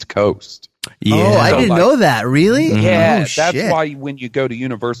East Coast. Yeah. Oh, I didn't know that. Really? Yeah, oh, that's why when you go to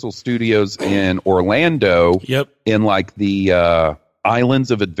Universal Studios in Orlando, in like the Islands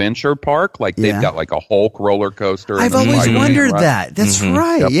of Adventure Park, like they've got like a Hulk roller coaster. I've always wondered that. That's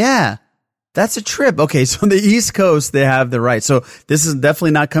right. Yep. Yeah. That's a trip. Okay, so on the East Coast, they have the right. So this is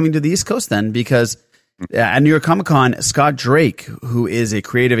definitely not coming to the East Coast then, because at New York Comic Con, Scott Drake, who is a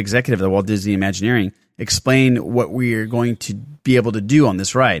creative executive at Walt Disney Imagineering, explained what we are going to be able to do on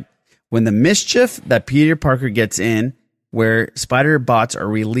this ride. When the mischief that Peter Parker gets in, where spider bots are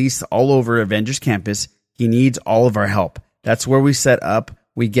released all over Avengers Campus, he needs all of our help. That's where we set up.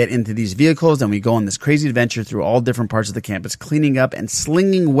 We get into these vehicles and we go on this crazy adventure through all different parts of the campus, cleaning up and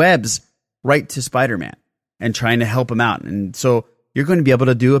slinging webs right to Spider-Man and trying to help him out. And so you're going to be able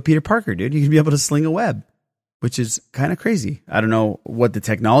to do a Peter Parker, dude. You're going to be able to sling a web, which is kind of crazy. I don't know what the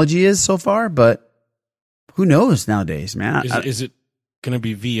technology is so far, but who knows nowadays, man? Is it going to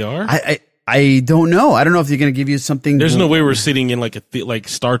be VR? I don't know. I don't know if they're going to give you something. There's no way we're sitting in like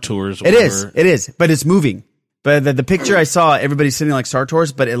Star Tours. It is, but it's moving. But the picture I saw, everybody's sitting like Star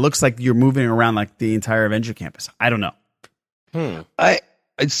Tours, but it looks like you're moving around like the entire Avenger campus. I don't know.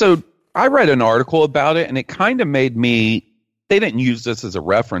 So I read an article about it, and it kind of made me. They didn't use this as a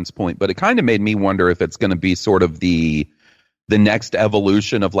reference point, but it kind of made me wonder if it's going to be sort of the next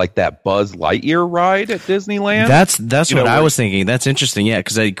evolution of like that Buzz Lightyear ride at Disneyland. That's what I was thinking. That's interesting. Yeah,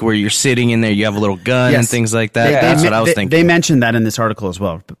 because like where you're sitting in there, you have a little gun and things like that. Yeah, that's what I was thinking. They mentioned that in this article as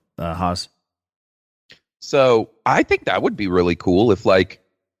well, Haas. So I think that would be really cool if like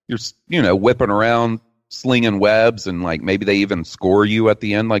you're whipping around slinging webs and like maybe they even score you at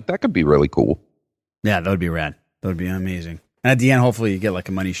the end. Like that could be really cool. Yeah, that would be rad. That would be amazing. And at the end, hopefully you get like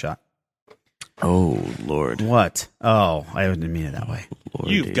a money shot. Oh, Lord. What? Oh, I didn't mean it that way.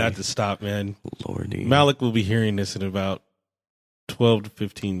 Lordy. You've got to stop, man. Lordy. Malik will be hearing this in about 12 to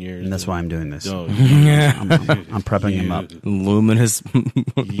 15 years. And that's why I'm doing this. Oh, I'm prepping him up. Luminous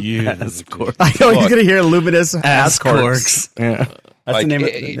ass corks. I know he's going to hear Luminous ass corks. Yeah. That's like, the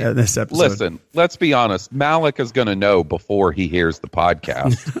name of this episode. Listen, let's be honest. Malik is going to know before he hears the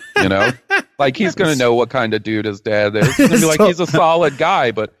podcast. Like he's going to know what kind of dude his dad is. He's going to be like, he's a solid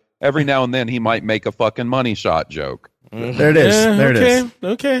guy, but every now and then he might make a fucking money shot joke. There it is. There it is.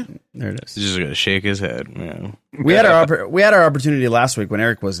 Okay. There it is. He's just gonna shake his head. Yeah. We had our opportunity last week when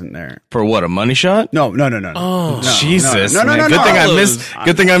Eric wasn't there. For what? A money shot? No. Oh, Jesus! No. Good thing I missed.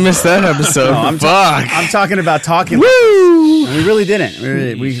 Good thing I missed that episode. I'm Fuck. I'm talking about talking. Woo! We really didn't.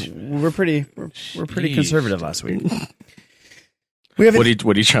 We're pretty conservative last week. We have what are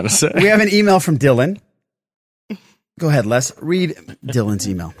you trying to say? We have an email from Dylan. Go ahead, Les. Read Dylan's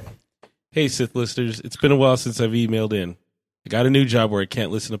email. Hey, Sith listeners. It's been a while since I've emailed in. I got a new job where I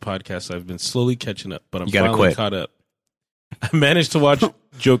can't listen to podcasts. So I've been slowly catching up, but I'm finally caught up. I managed to watch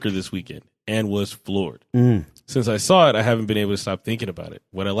Joker this weekend and was floored. Since I saw it, I haven't been able to stop thinking about it.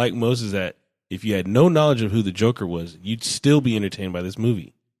 What I like most is that if you had no knowledge of who the Joker was, you'd still be entertained by this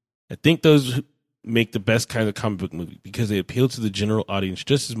movie. I think those make the best kind of comic book movie because they appeal to the general audience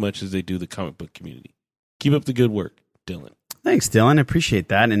just as much as they do the comic book community. Keep up the good work, Dylan. Thanks, Dylan. I appreciate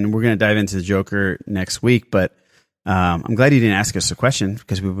that. And we're going to dive into the Joker next week. But I'm glad you didn't ask us a question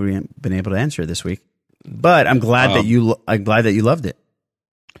because we wouldn't been able to answer it this week. But I'm glad that you loved it.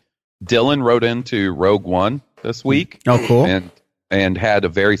 Dylan wrote into Rogue One this week. Oh, cool. And had a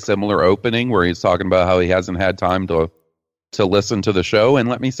very similar opening where he's talking about how he hasn't had time to listen to the show. And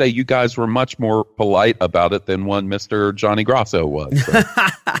let me say, you guys were much more polite about it than one Mr. Johnny Grasso was. So.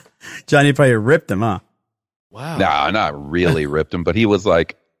 Johnny probably ripped him, huh? Wow. Nah, not really ripped him, but he was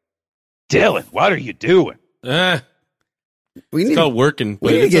like, Dylan, what are you doing? It's called working,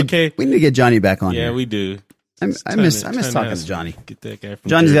 but it's okay. We need to get Johnny back on here. Yeah, we do. I miss talking to Johnny. Get that guy from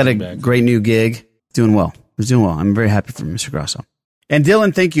Johnny's got a back. great new gig. Doing well. He's doing well. I'm very happy for Mr. Grasso. And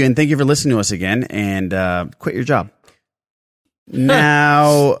Dylan, thank you. And thank you for listening to us again. And quit your job.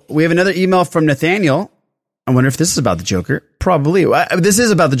 Now, we have another email from Nathaniel. I wonder if this is about the Joker. Probably. This is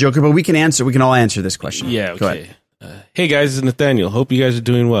about the Joker, but we can all answer this question. Yeah, Go okay. ahead. Hey, guys, it's Nathaniel. Hope you guys are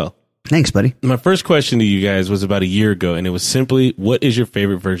doing well. Thanks, buddy. My first question to you guys was about a year ago, and it was simply, what is your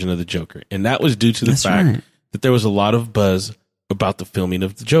favorite version of the Joker? And that was due to the fact that there was a lot of buzz about the filming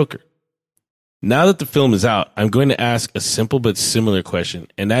of the Joker. Now that the film is out, I'm going to ask a simple but similar question,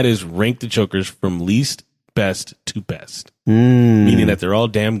 and that is rank the Jokers from least best to best, meaning that they're all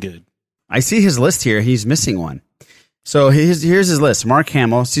damn good. I see his list here. He's missing one. So here's his list. Mark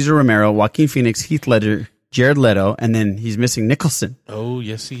Hamill, Cesar Romero, Joaquin Phoenix, Heath Ledger, Jared Leto, and then he's missing Nicholson. Oh,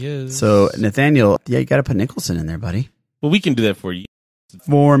 yes, he is. So, Nathaniel, you got to put Nicholson in there, buddy. Well, we can do that for you.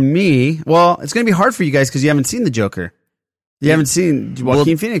 For me, well, it's going to be hard for you guys because you haven't seen the Joker. You haven't seen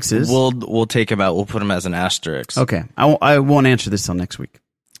Joaquin Phoenix's. We'll take him out. We'll put him as an asterisk. Okay. I won't answer this till next week.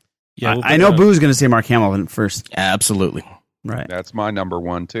 Yeah, I know Boo's going to say Mark Hamill first. Absolutely. Right. That's my number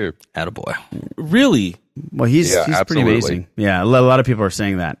one, too. Attaboy. Really? Well, he's pretty amazing. Yeah, a lot of people are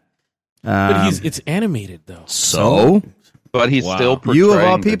saying that. But it's animated, though. So? But he's still portraying you of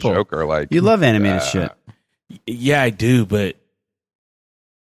all people. the Joker like... You love animated shit. Yeah, I do, but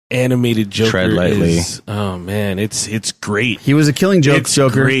animated Joker Tread lightly. is... Oh, man, it's great. He was a Killing Joke It's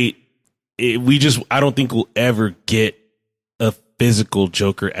Joker. great. I don't think we'll ever get a physical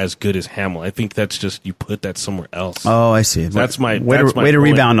Joker as good as Hamill. I think that's just, you put that somewhere else. Oh, I see. That's my way to point.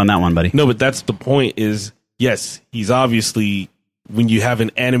 rebound on that one, buddy. No, but that's the point is, yes, he's obviously, when you have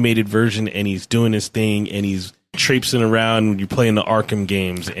an animated version and he's doing his thing and he's traipsing around when you're playing the Arkham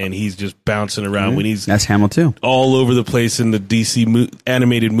games and he's just bouncing around when he's that's Hamill too, all over the place in the DC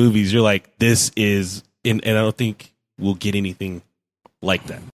animated movies, you're like, this is, and I don't think we'll get anything like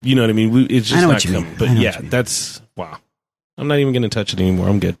that. You know what I mean? It's just not coming. But yeah, that's, wow. I'm not even going to touch it anymore.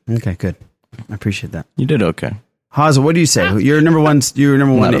 I'm good. Okay, good. I appreciate that. You did okay. Haza, what do you say? Your number one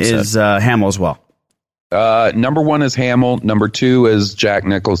is Hamill as well. Number 1 is Hamill. Number 2 is Jack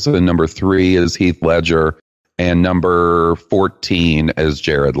Nicholson. Number 3 is Heath Ledger. And number 14 is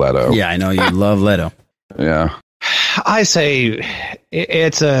Jared Leto. Yeah, I know you love Leto. Yeah. I say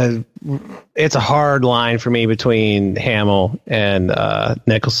it's a hard line for me between Hamill and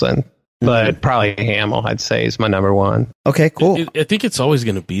Nicholson, but probably Hamill, I'd say, is my number 1. Okay, cool. I think it's always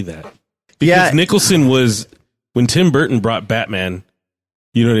going to be that. Because Nicholson was, when Tim Burton brought Batman,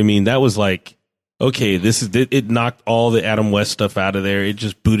 you know what I mean? That was like, okay, this is it knocked all the Adam West stuff out of there. It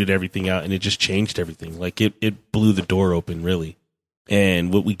just booted everything out, and it just changed everything. Like it blew the door open, really.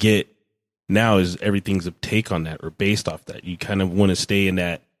 And what we get now is everything's a take on that or based off that. You kind of want to stay in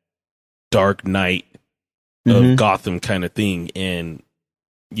that Dark Knight of Gotham kind of thing. And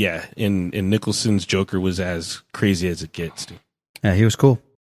yeah, and Nicholson's Joker was as crazy as it gets. Dude. Yeah, he was cool.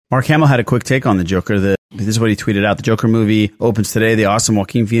 Mark Hamill had a quick take on the Joker. This is what he tweeted out. The Joker movie opens today. The awesome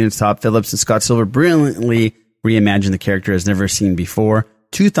Joaquin Phoenix, Todd Phillips, and Scott Silver brilliantly reimagined the character as never seen before.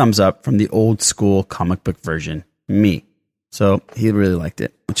 2 thumbs up from the old school comic book version. Me. So he really liked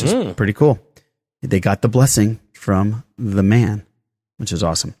it, which is pretty cool. They got the blessing from the man, which is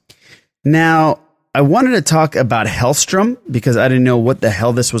awesome. Now, I wanted to talk about Helstrom because I didn't know what the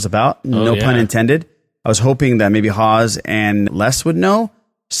hell this was about. No pun intended. I was hoping that maybe Hawes and Les would know.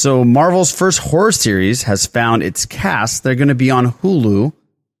 So Marvel's first horror series has found its cast. They're going to be on Hulu.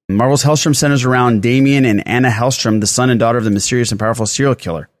 Marvel's Helstrom centers around Damien and Anna Helstrom, the son and daughter of the mysterious and powerful serial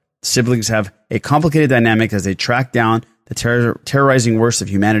killer. The siblings have a complicated dynamic as they track down the terrorizing worst of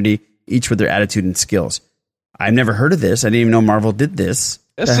humanity, each with their attitude and skills. I've never heard of this. I didn't even know Marvel did this.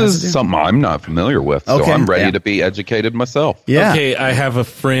 This is something I'm not familiar with, so I'm ready to be educated myself. Yeah. Okay, I have a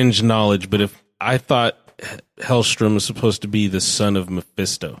fringe knowledge, but if I thought Helstrom is supposed to be the son of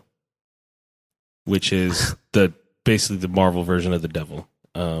Mephisto, which is basically the Marvel version of the devil.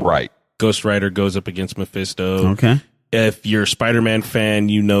 Right. Ghost Rider goes up against Mephisto. Okay. If you're a Spider-Man fan,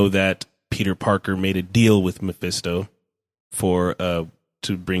 you know that Peter Parker made a deal with Mephisto for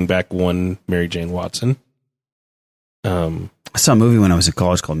to bring back one Mary Jane Watson. I saw a movie when I was in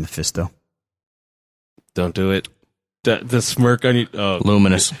college called Mephisto. Don't do it. The smirk on you.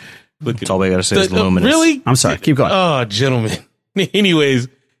 Luminous. That's all they got to say is Luminous. Really? I'm sorry. Keep going. Oh, gentlemen. Anyways,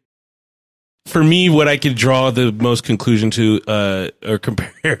 for me, what I could draw the most conclusion to or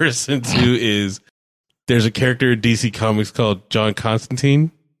comparison to is there's a character in DC Comics called John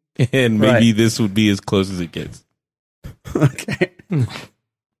Constantine, and maybe this would be as close as it gets. Okay.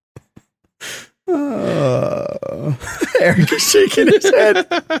 Eric is shaking his head.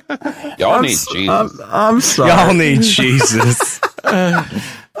 Y'all need Jesus. I'm sorry. Y'all need Jesus.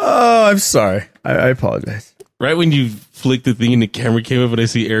 I'm sorry. I apologize. Right when you flick the thing and the camera came up and I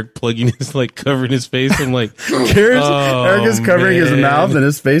see Eric plugging his, like, covering his face, I'm like, Eric is covering his mouth and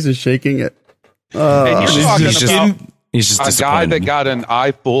his face is shaking it. He's just a guy that got an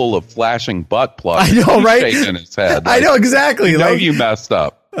eye full of flashing butt plugs. I know, right? Shaking his head. I know exactly. You know you messed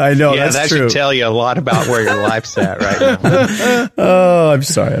up. I know. Yeah, that's that true. should tell you a lot about where your life's at right now. Oh, I'm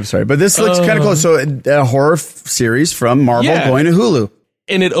sorry. But this looks kind of cool. So a horror series from Marvel going to Hulu.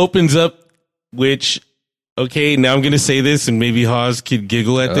 And it opens up, which, okay, now I'm going to say this and maybe Hawes could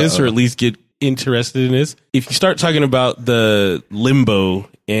giggle at this or at least get interested in this. If you start talking about the limbo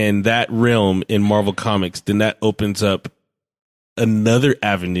and that realm in Marvel Comics, then that opens up another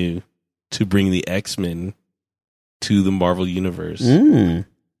avenue to bring the X-Men to the Marvel Universe.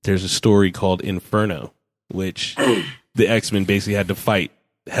 There's a story called Inferno, which the X-Men basically had to fight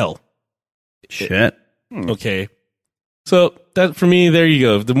hell. Shit. Okay. So that, for me, there you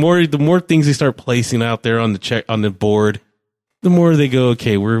go. The more things they start placing out there on the board, the more they go,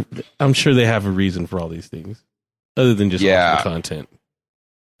 okay, I'm sure they have a reason for all these things other than just the content.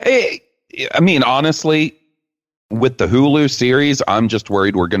 I mean, honestly, with the Hulu series, I'm just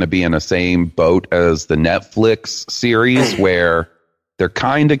worried we're going to be in the same boat as the Netflix series where they're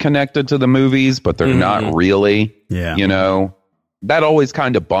kind of connected to the movies, but they're not really. Yeah. You know, that always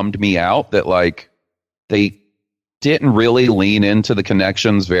kind of bummed me out that, like, they didn't really lean into the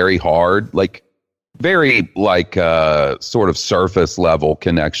connections very hard, like very like sort of surface level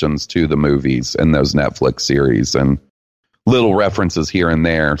connections to the movies in those Netflix series and little references here and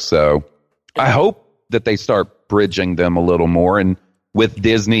there. So I hope that they start bridging them a little more. And with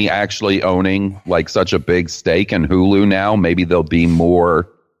Disney actually owning like such a big stake in Hulu now, maybe they'll be more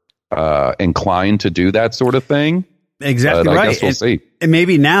inclined to do that sort of thing. Exactly but right. I guess we'll see. And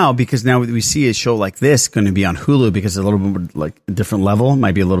maybe now, because now we see a show like this going to be on Hulu because it's a little bit more, like a different level,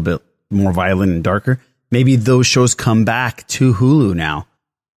 might be a little bit more violent and darker. Maybe those shows come back to Hulu now,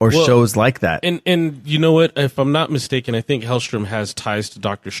 or shows like that. And you know what? If I'm not mistaken, I think Helstrom has ties to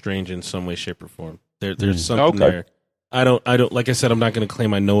Doctor Strange in some way, shape, or form. There's something there. I don't. Like I said, I'm not going to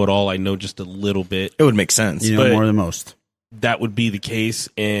claim I know it all. I know just a little bit. It would make sense. You know more than most. That would be the case.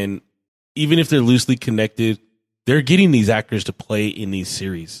 And even if they're loosely connected, they're getting these actors to play in these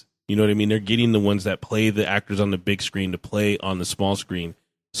series. You know what I mean? They're getting the ones that play the actors on the big screen to play on the small screen.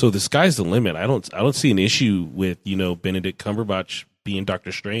 So the sky's the limit. I don't see an issue with, Benedict Cumberbatch being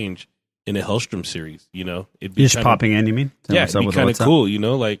Doctor Strange in a Hellstrom series. It'd be just popping in, you mean? Yeah, it'd be kind of cool.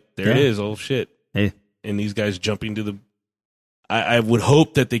 There it is. Oh shit. Hey. And these guys jumping to the. I would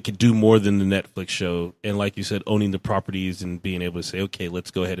hope that they could do more than the Netflix show, and like you said, owning the properties and being able to say, okay,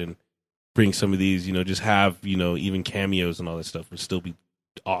 let's go ahead and bring some of these. Just have even cameos and all that stuff would still be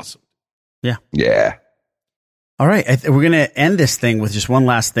awesome. Yeah. Yeah. All right, we're going to end this thing with just one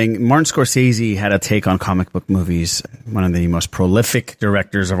last thing. Martin Scorsese had a take on comic book movies. One of the most prolific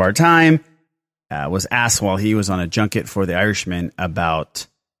directors of our time was asked while he was on a junket for The Irishman about,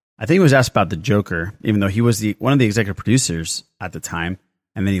 I think he was asked about the Joker, even though he was one of the executive producers at the time,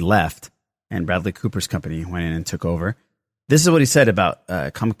 and then he left, and Bradley Cooper's company went in and took over. This is what he said about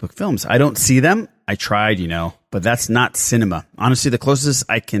comic book films. I don't see them. I tried, but that's not cinema. Honestly, the closest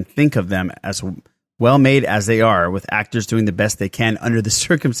I can think of them as well made as they are, with actors doing the best they can under the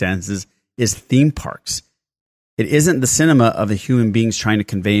circumstances, is theme parks. It isn't the cinema of the human beings trying to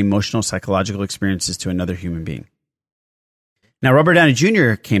convey emotional, psychological experiences to another human being. Now, Robert Downey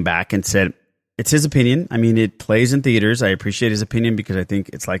Jr. came back and said, it's his opinion. I mean, it plays in theaters. I appreciate his opinion because I think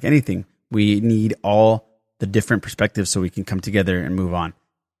it's like anything. We need all the different perspectives so we can come together and move on.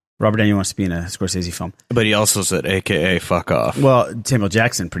 Robert Downey wants to be in a Scorsese film. But he also said, AKA, fuck off. Well, Samuel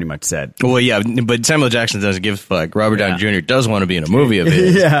Jackson pretty much said. Well, yeah, but Samuel Jackson doesn't give a fuck. Robert Downey Jr. does want to be in a movie of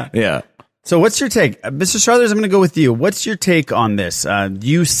his. Yeah. So what's your take? Mr. Struthers, I'm going to go with you. What's your take on this?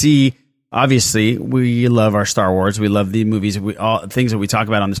 You see, obviously, we love our Star Wars. We love the movies. All things that we talk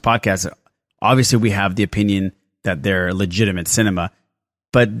about on this podcast. Obviously, we have the opinion that they're legitimate cinema.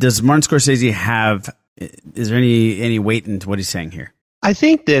 But does Martin Scorsese have, is there any weight into what he's saying here? I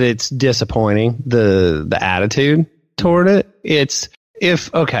think that it's disappointing, the attitude toward it.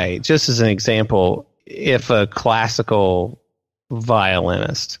 Just as an example, if a classical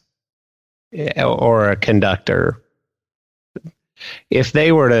violinist or a conductor, if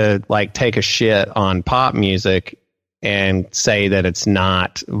they were to take a shit on pop music and say that it's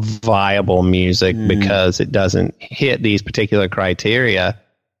not viable music because it doesn't hit these particular criteria,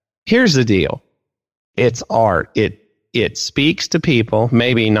 here's the deal. It's art. It speaks to people,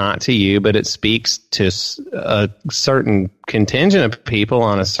 maybe not to you, but it speaks to a certain contingent of people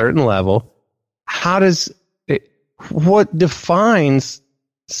on a certain level. What defines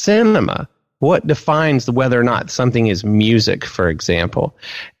cinema? What defines whether or not something is music, for example?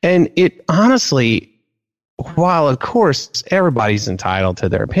 And it honestly, while of course everybody's entitled to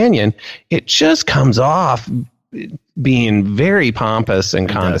their opinion, it just comes off being very pompous and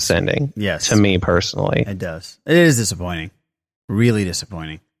condescending. Yes. To me personally. It does. It is disappointing. Really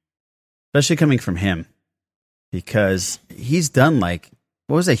disappointing. Especially coming from him. Because he's done what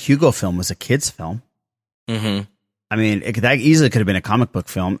was a Hugo film? It was a kid's film. Mm-hmm. I mean, that easily could have been a comic book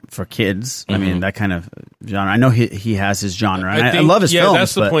film for kids. Mm-hmm. I mean, that kind of genre. I know he has his genre. I love his films. Yeah,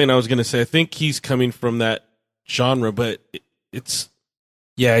 that's the point I was going to say. I think he's coming from that genre, but it's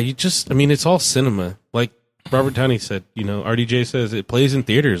all cinema. Like Robert Downey said, RDJ says it plays in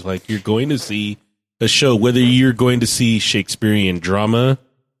theaters. Like you're going to see a show, whether you're going to see Shakespearean drama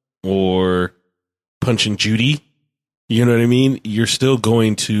or Punch and Judy, you know what I mean? You're still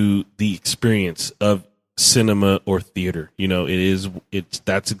going to the experience of cinema or theater.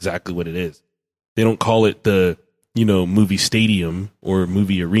 That's exactly what it is. They don't call it the, movie stadium or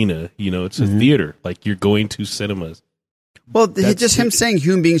movie arena. It's a theater. Like you're going to cinemas. Well, just him saying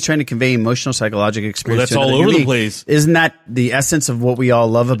human beings trying to convey emotional, psychological experience. Well, that's all over the place. Isn't that the essence of what we all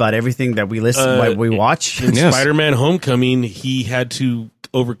love about everything that we listen, what we watch? In Spider-Man Homecoming, he had to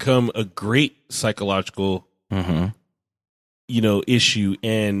overcome a great psychological, issue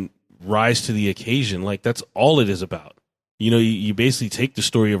and rise to the occasion. Like that's all it is about. You basically take the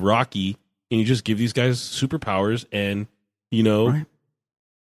story of Rocky and you just give these guys superpowers and, right.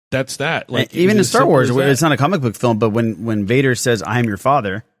 That's that. Like even in Star Wars, it's not a comic book film, but when Vader says, "I am your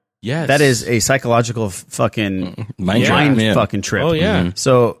father," yes, that is a psychological fucking mind fucking trip. Oh yeah.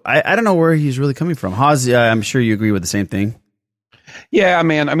 So I don't know where he's really coming from. Haas, I'm sure you agree with the same thing. Yeah,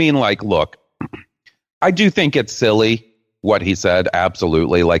 man. I mean, look, I do think it's silly what he said.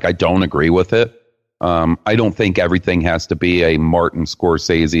 Absolutely. I don't agree with it. I don't think everything has to be a Martin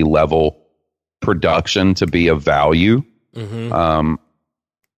Scorsese level production to be of value. Mm-hmm.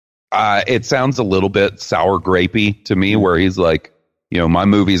 It sounds a little bit sour grapey to me, where he's like, my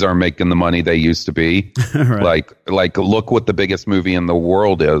movies aren't making the money they used to be. Right. Like look what the biggest movie in the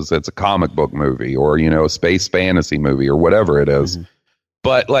world is. It's a comic book movie or, a space fantasy movie or whatever it is. Mm-hmm.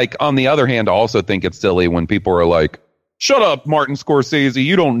 But like on the other hand, I also think it's silly when people are like, shut up, Martin Scorsese,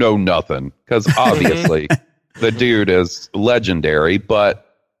 you don't know nothing. Because obviously the dude is legendary. But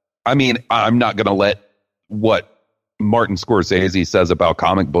I mean, I'm not going to let what Martin Scorsese says about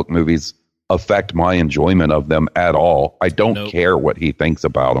comic book movies affect my enjoyment of them at all. I don't care what he thinks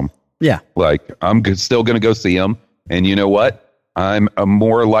about them. Yeah. Like, I'm still going to go see them. And you know what? I'm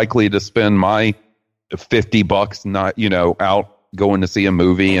more likely to spend my $50 not, out going to see a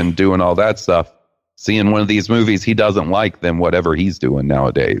movie and doing all that stuff, seeing one of these movies he doesn't like than whatever he's doing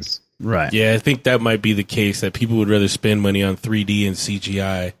nowadays. Right. Yeah, I think that might be the case, that people would rather spend money on 3D and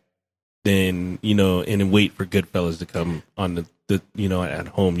CGI than, and wait for Goodfellas to come on the at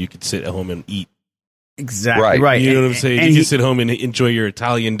home. You could sit at home and eat. Exactly. Right. You know what I'm saying? You can sit home and enjoy your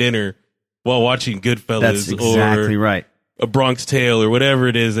Italian dinner while watching Goodfellas. That's exactly right. A Bronx Tale or whatever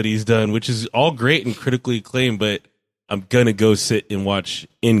it is that he's done, which is all great and critically acclaimed, but I'm going to go sit and watch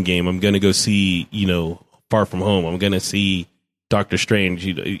Endgame. I'm going to go see, Far From Home. I'm going to see Doctor Strange.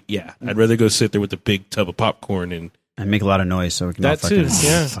 I'd rather go sit there with a big tub of popcorn and make a lot of noise so we can that's all fucking, it.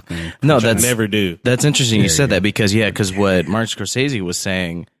 Yeah. fucking No, which I that's never do. That's interesting you said that because what Martin Scorsese was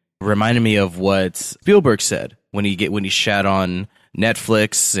saying reminded me of what Spielberg said when he shat on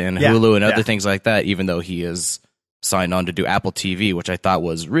Netflix and Hulu and other things like that, even though he is signed on to do Apple TV, which I thought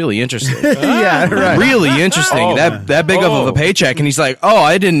was really interesting. Yeah, right. Really interesting. That big of a paycheck. And he's like,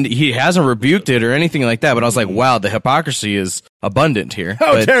 he hasn't rebuked it or anything like that. But I was like, wow, the hypocrisy is abundant here.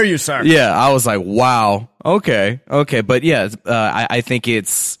 How dare you, sir? Yeah, I was like, wow. Okay. But yeah, I think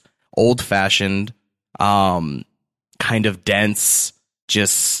it's old fashioned, kind of dense,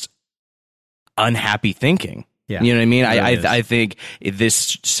 just unhappy thinking. Yeah. You know what I mean? I think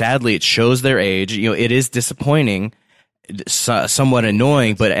this, sadly, it shows their age. It is disappointing, somewhat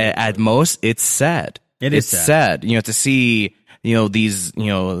annoying, but at most, it's sad. It's sad. To see, these,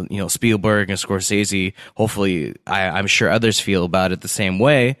 Spielberg and Scorsese, hopefully, I'm sure others feel about it the same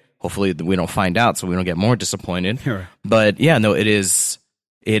way. Hopefully we don't find out so we don't get more disappointed. Sure. But yeah, no, it's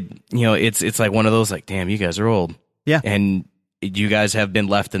like one of those, like, damn, you guys are old. Yeah. And you guys have been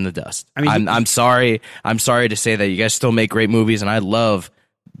left in the dust. I mean, I'm sorry. I'm sorry to say that you guys still make great movies, and I love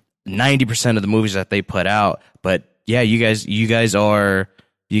 90% of the movies that they put out. But yeah, you guys are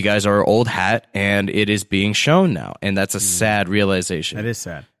old hat, and it is being shown now, and that's a sad realization. That is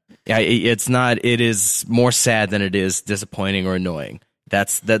sad. Yeah, it's not. It is more sad than it is disappointing or annoying.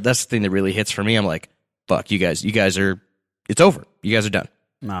 That's the thing that really hits for me. I'm like, fuck, you guys are. It's over. You guys are done.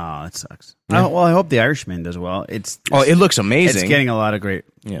 No, that sucks. Yeah. Well, I hope The Irishman does well. It looks amazing. It's getting a lot of great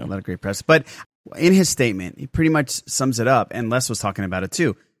press. But in his statement, he pretty much sums it up, and Les was talking about it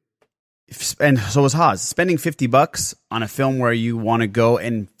too. And so was Haas. Spending $50 on a film where you want to go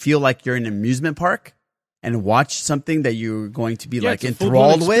and feel like you're in an amusement park and watch something that you're going to be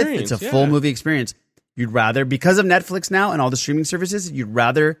enthralled with. It's a full movie experience. You'd rather, because of Netflix now and all the streaming services, you'd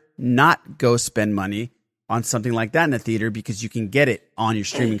rather not go spend money on something like that in the theater because you can get it on your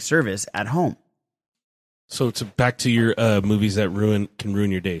streaming service at home. So back to your movies that can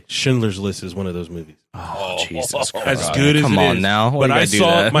ruin your day. Schindler's List is one of those movies. Oh, Jesus Christ. As good as Come it on is. now. But I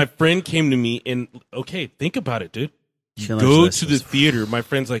saw my friend came to me and think about it, dude. Go to the theater. My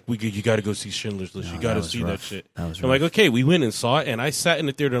friend's like, you got to go see Schindler's List. You got to see that shit. I'm like, okay, we went and saw it, and I sat in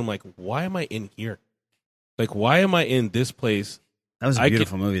the theater and I'm like, why am I in here? Like, why am I in this place? That was a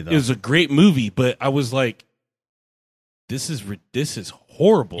beautiful movie, though. It was a great movie, but I was like, this is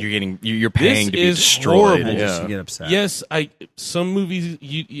horrible. You're paying to be destroyed. I just get upset. Yes, some movies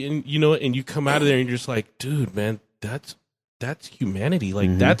and you come out of there and you're just like, dude, man, that's humanity.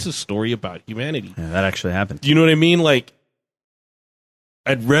 Like that's a story about humanity. Yeah, that actually happened. Do you know what I mean? Like,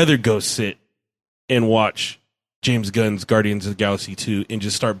 I'd rather go sit and watch James Gunn's Guardians of the Galaxy 2 and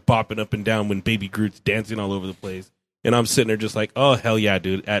just start bopping up and down when Baby Groot's dancing all over the place. And I'm sitting there just like, oh, hell yeah,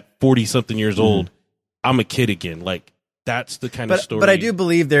 dude. At 40-something years old, I'm a kid again. Like, that's the kind of story. But I do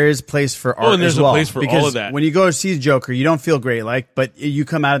believe there is place for art and there's as well. a place for all of that. When you go see Joker, you don't feel great, but you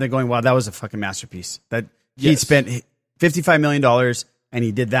come out of there going, wow, that was a fucking masterpiece. That he spent $55 million and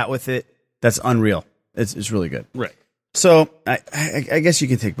he did that with it. That's unreal. It's really good. Right. So I guess you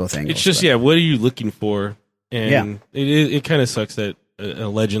can take both angles. It's just, what are you looking for? And it kind of sucks that a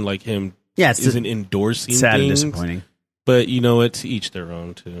legend like him isn't endorsing sad things. and disappointing. But you know what? To each their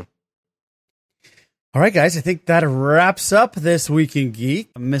own, too. All right, guys. I think that wraps up this Week in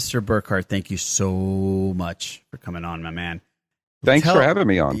Geek. Mr. Burkhart, thank you so much for coming on, my man. Thanks for having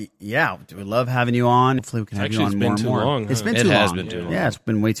me on. Yeah, we love having you on. Hopefully we can have you on more and more. Long, huh? It's been too long. It has been too long. Yeah, it's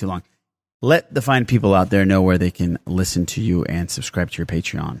been way too long. Let the fine people out there know where they can listen to you and subscribe to your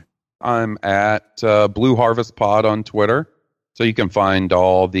Patreon. I'm at Blue Harvest Pod on Twitter, so you can find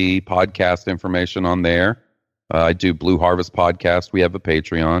all the podcast information on there. I do Blue Harvest Podcast. We have a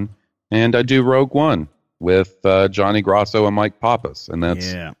Patreon. And I do Rogue One with Johnny Grosso and Mike Pappas. And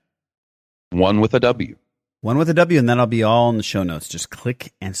that's one with a W. One with a W, and that'll be all in the show notes. Just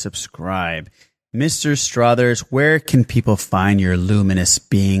click and subscribe. Mr. Struthers, where can people find your luminous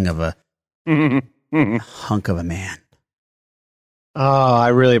being of a hunk of a man? Oh, I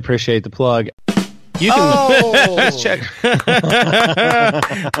really appreciate the plug. You can check.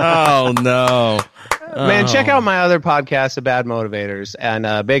 Oh, no. Man, check out my other podcast, The Bad Motivators.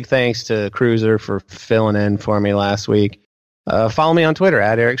 And big thanks to Cruiser for filling in for me last week. Follow me on Twitter,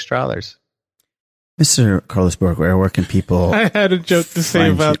 at Eric Struthers. Mr. Carlos Borg, where can people... I had a joke to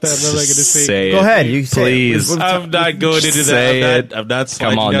say about that. I'm not going to say it. Go ahead. You say please. it. I'm not going into that. I'm not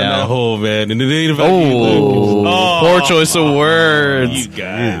sliding Come on down now. that hole, man. And it ain't about you, Lucas. Poor choice of words. You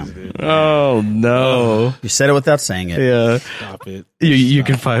guys. Dude. Oh, no. You said it without saying it. Yeah. Stop it. You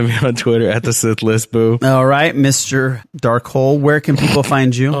can find me on Twitter at the Sith List Boo. All right, Mr. Darkhole, where can people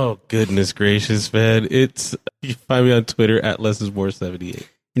find you? Oh, goodness gracious, man. You can find me on Twitter at LessonsMore78.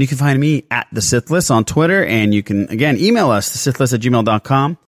 And you can find me at The Sith List on Twitter. And you can, again, email us,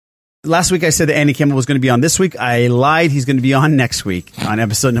 thesithlist@gmail.com. Last week I said that Andy Campbell was going to be on this week. I lied. He's going to be on next week on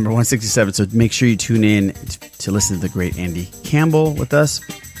episode number 167. So make sure you tune in to listen to the great Andy Campbell with us.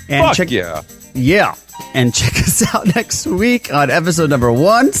 And Yeah. And check us out next week on episode number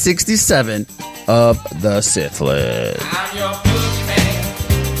 167 of The Sith List.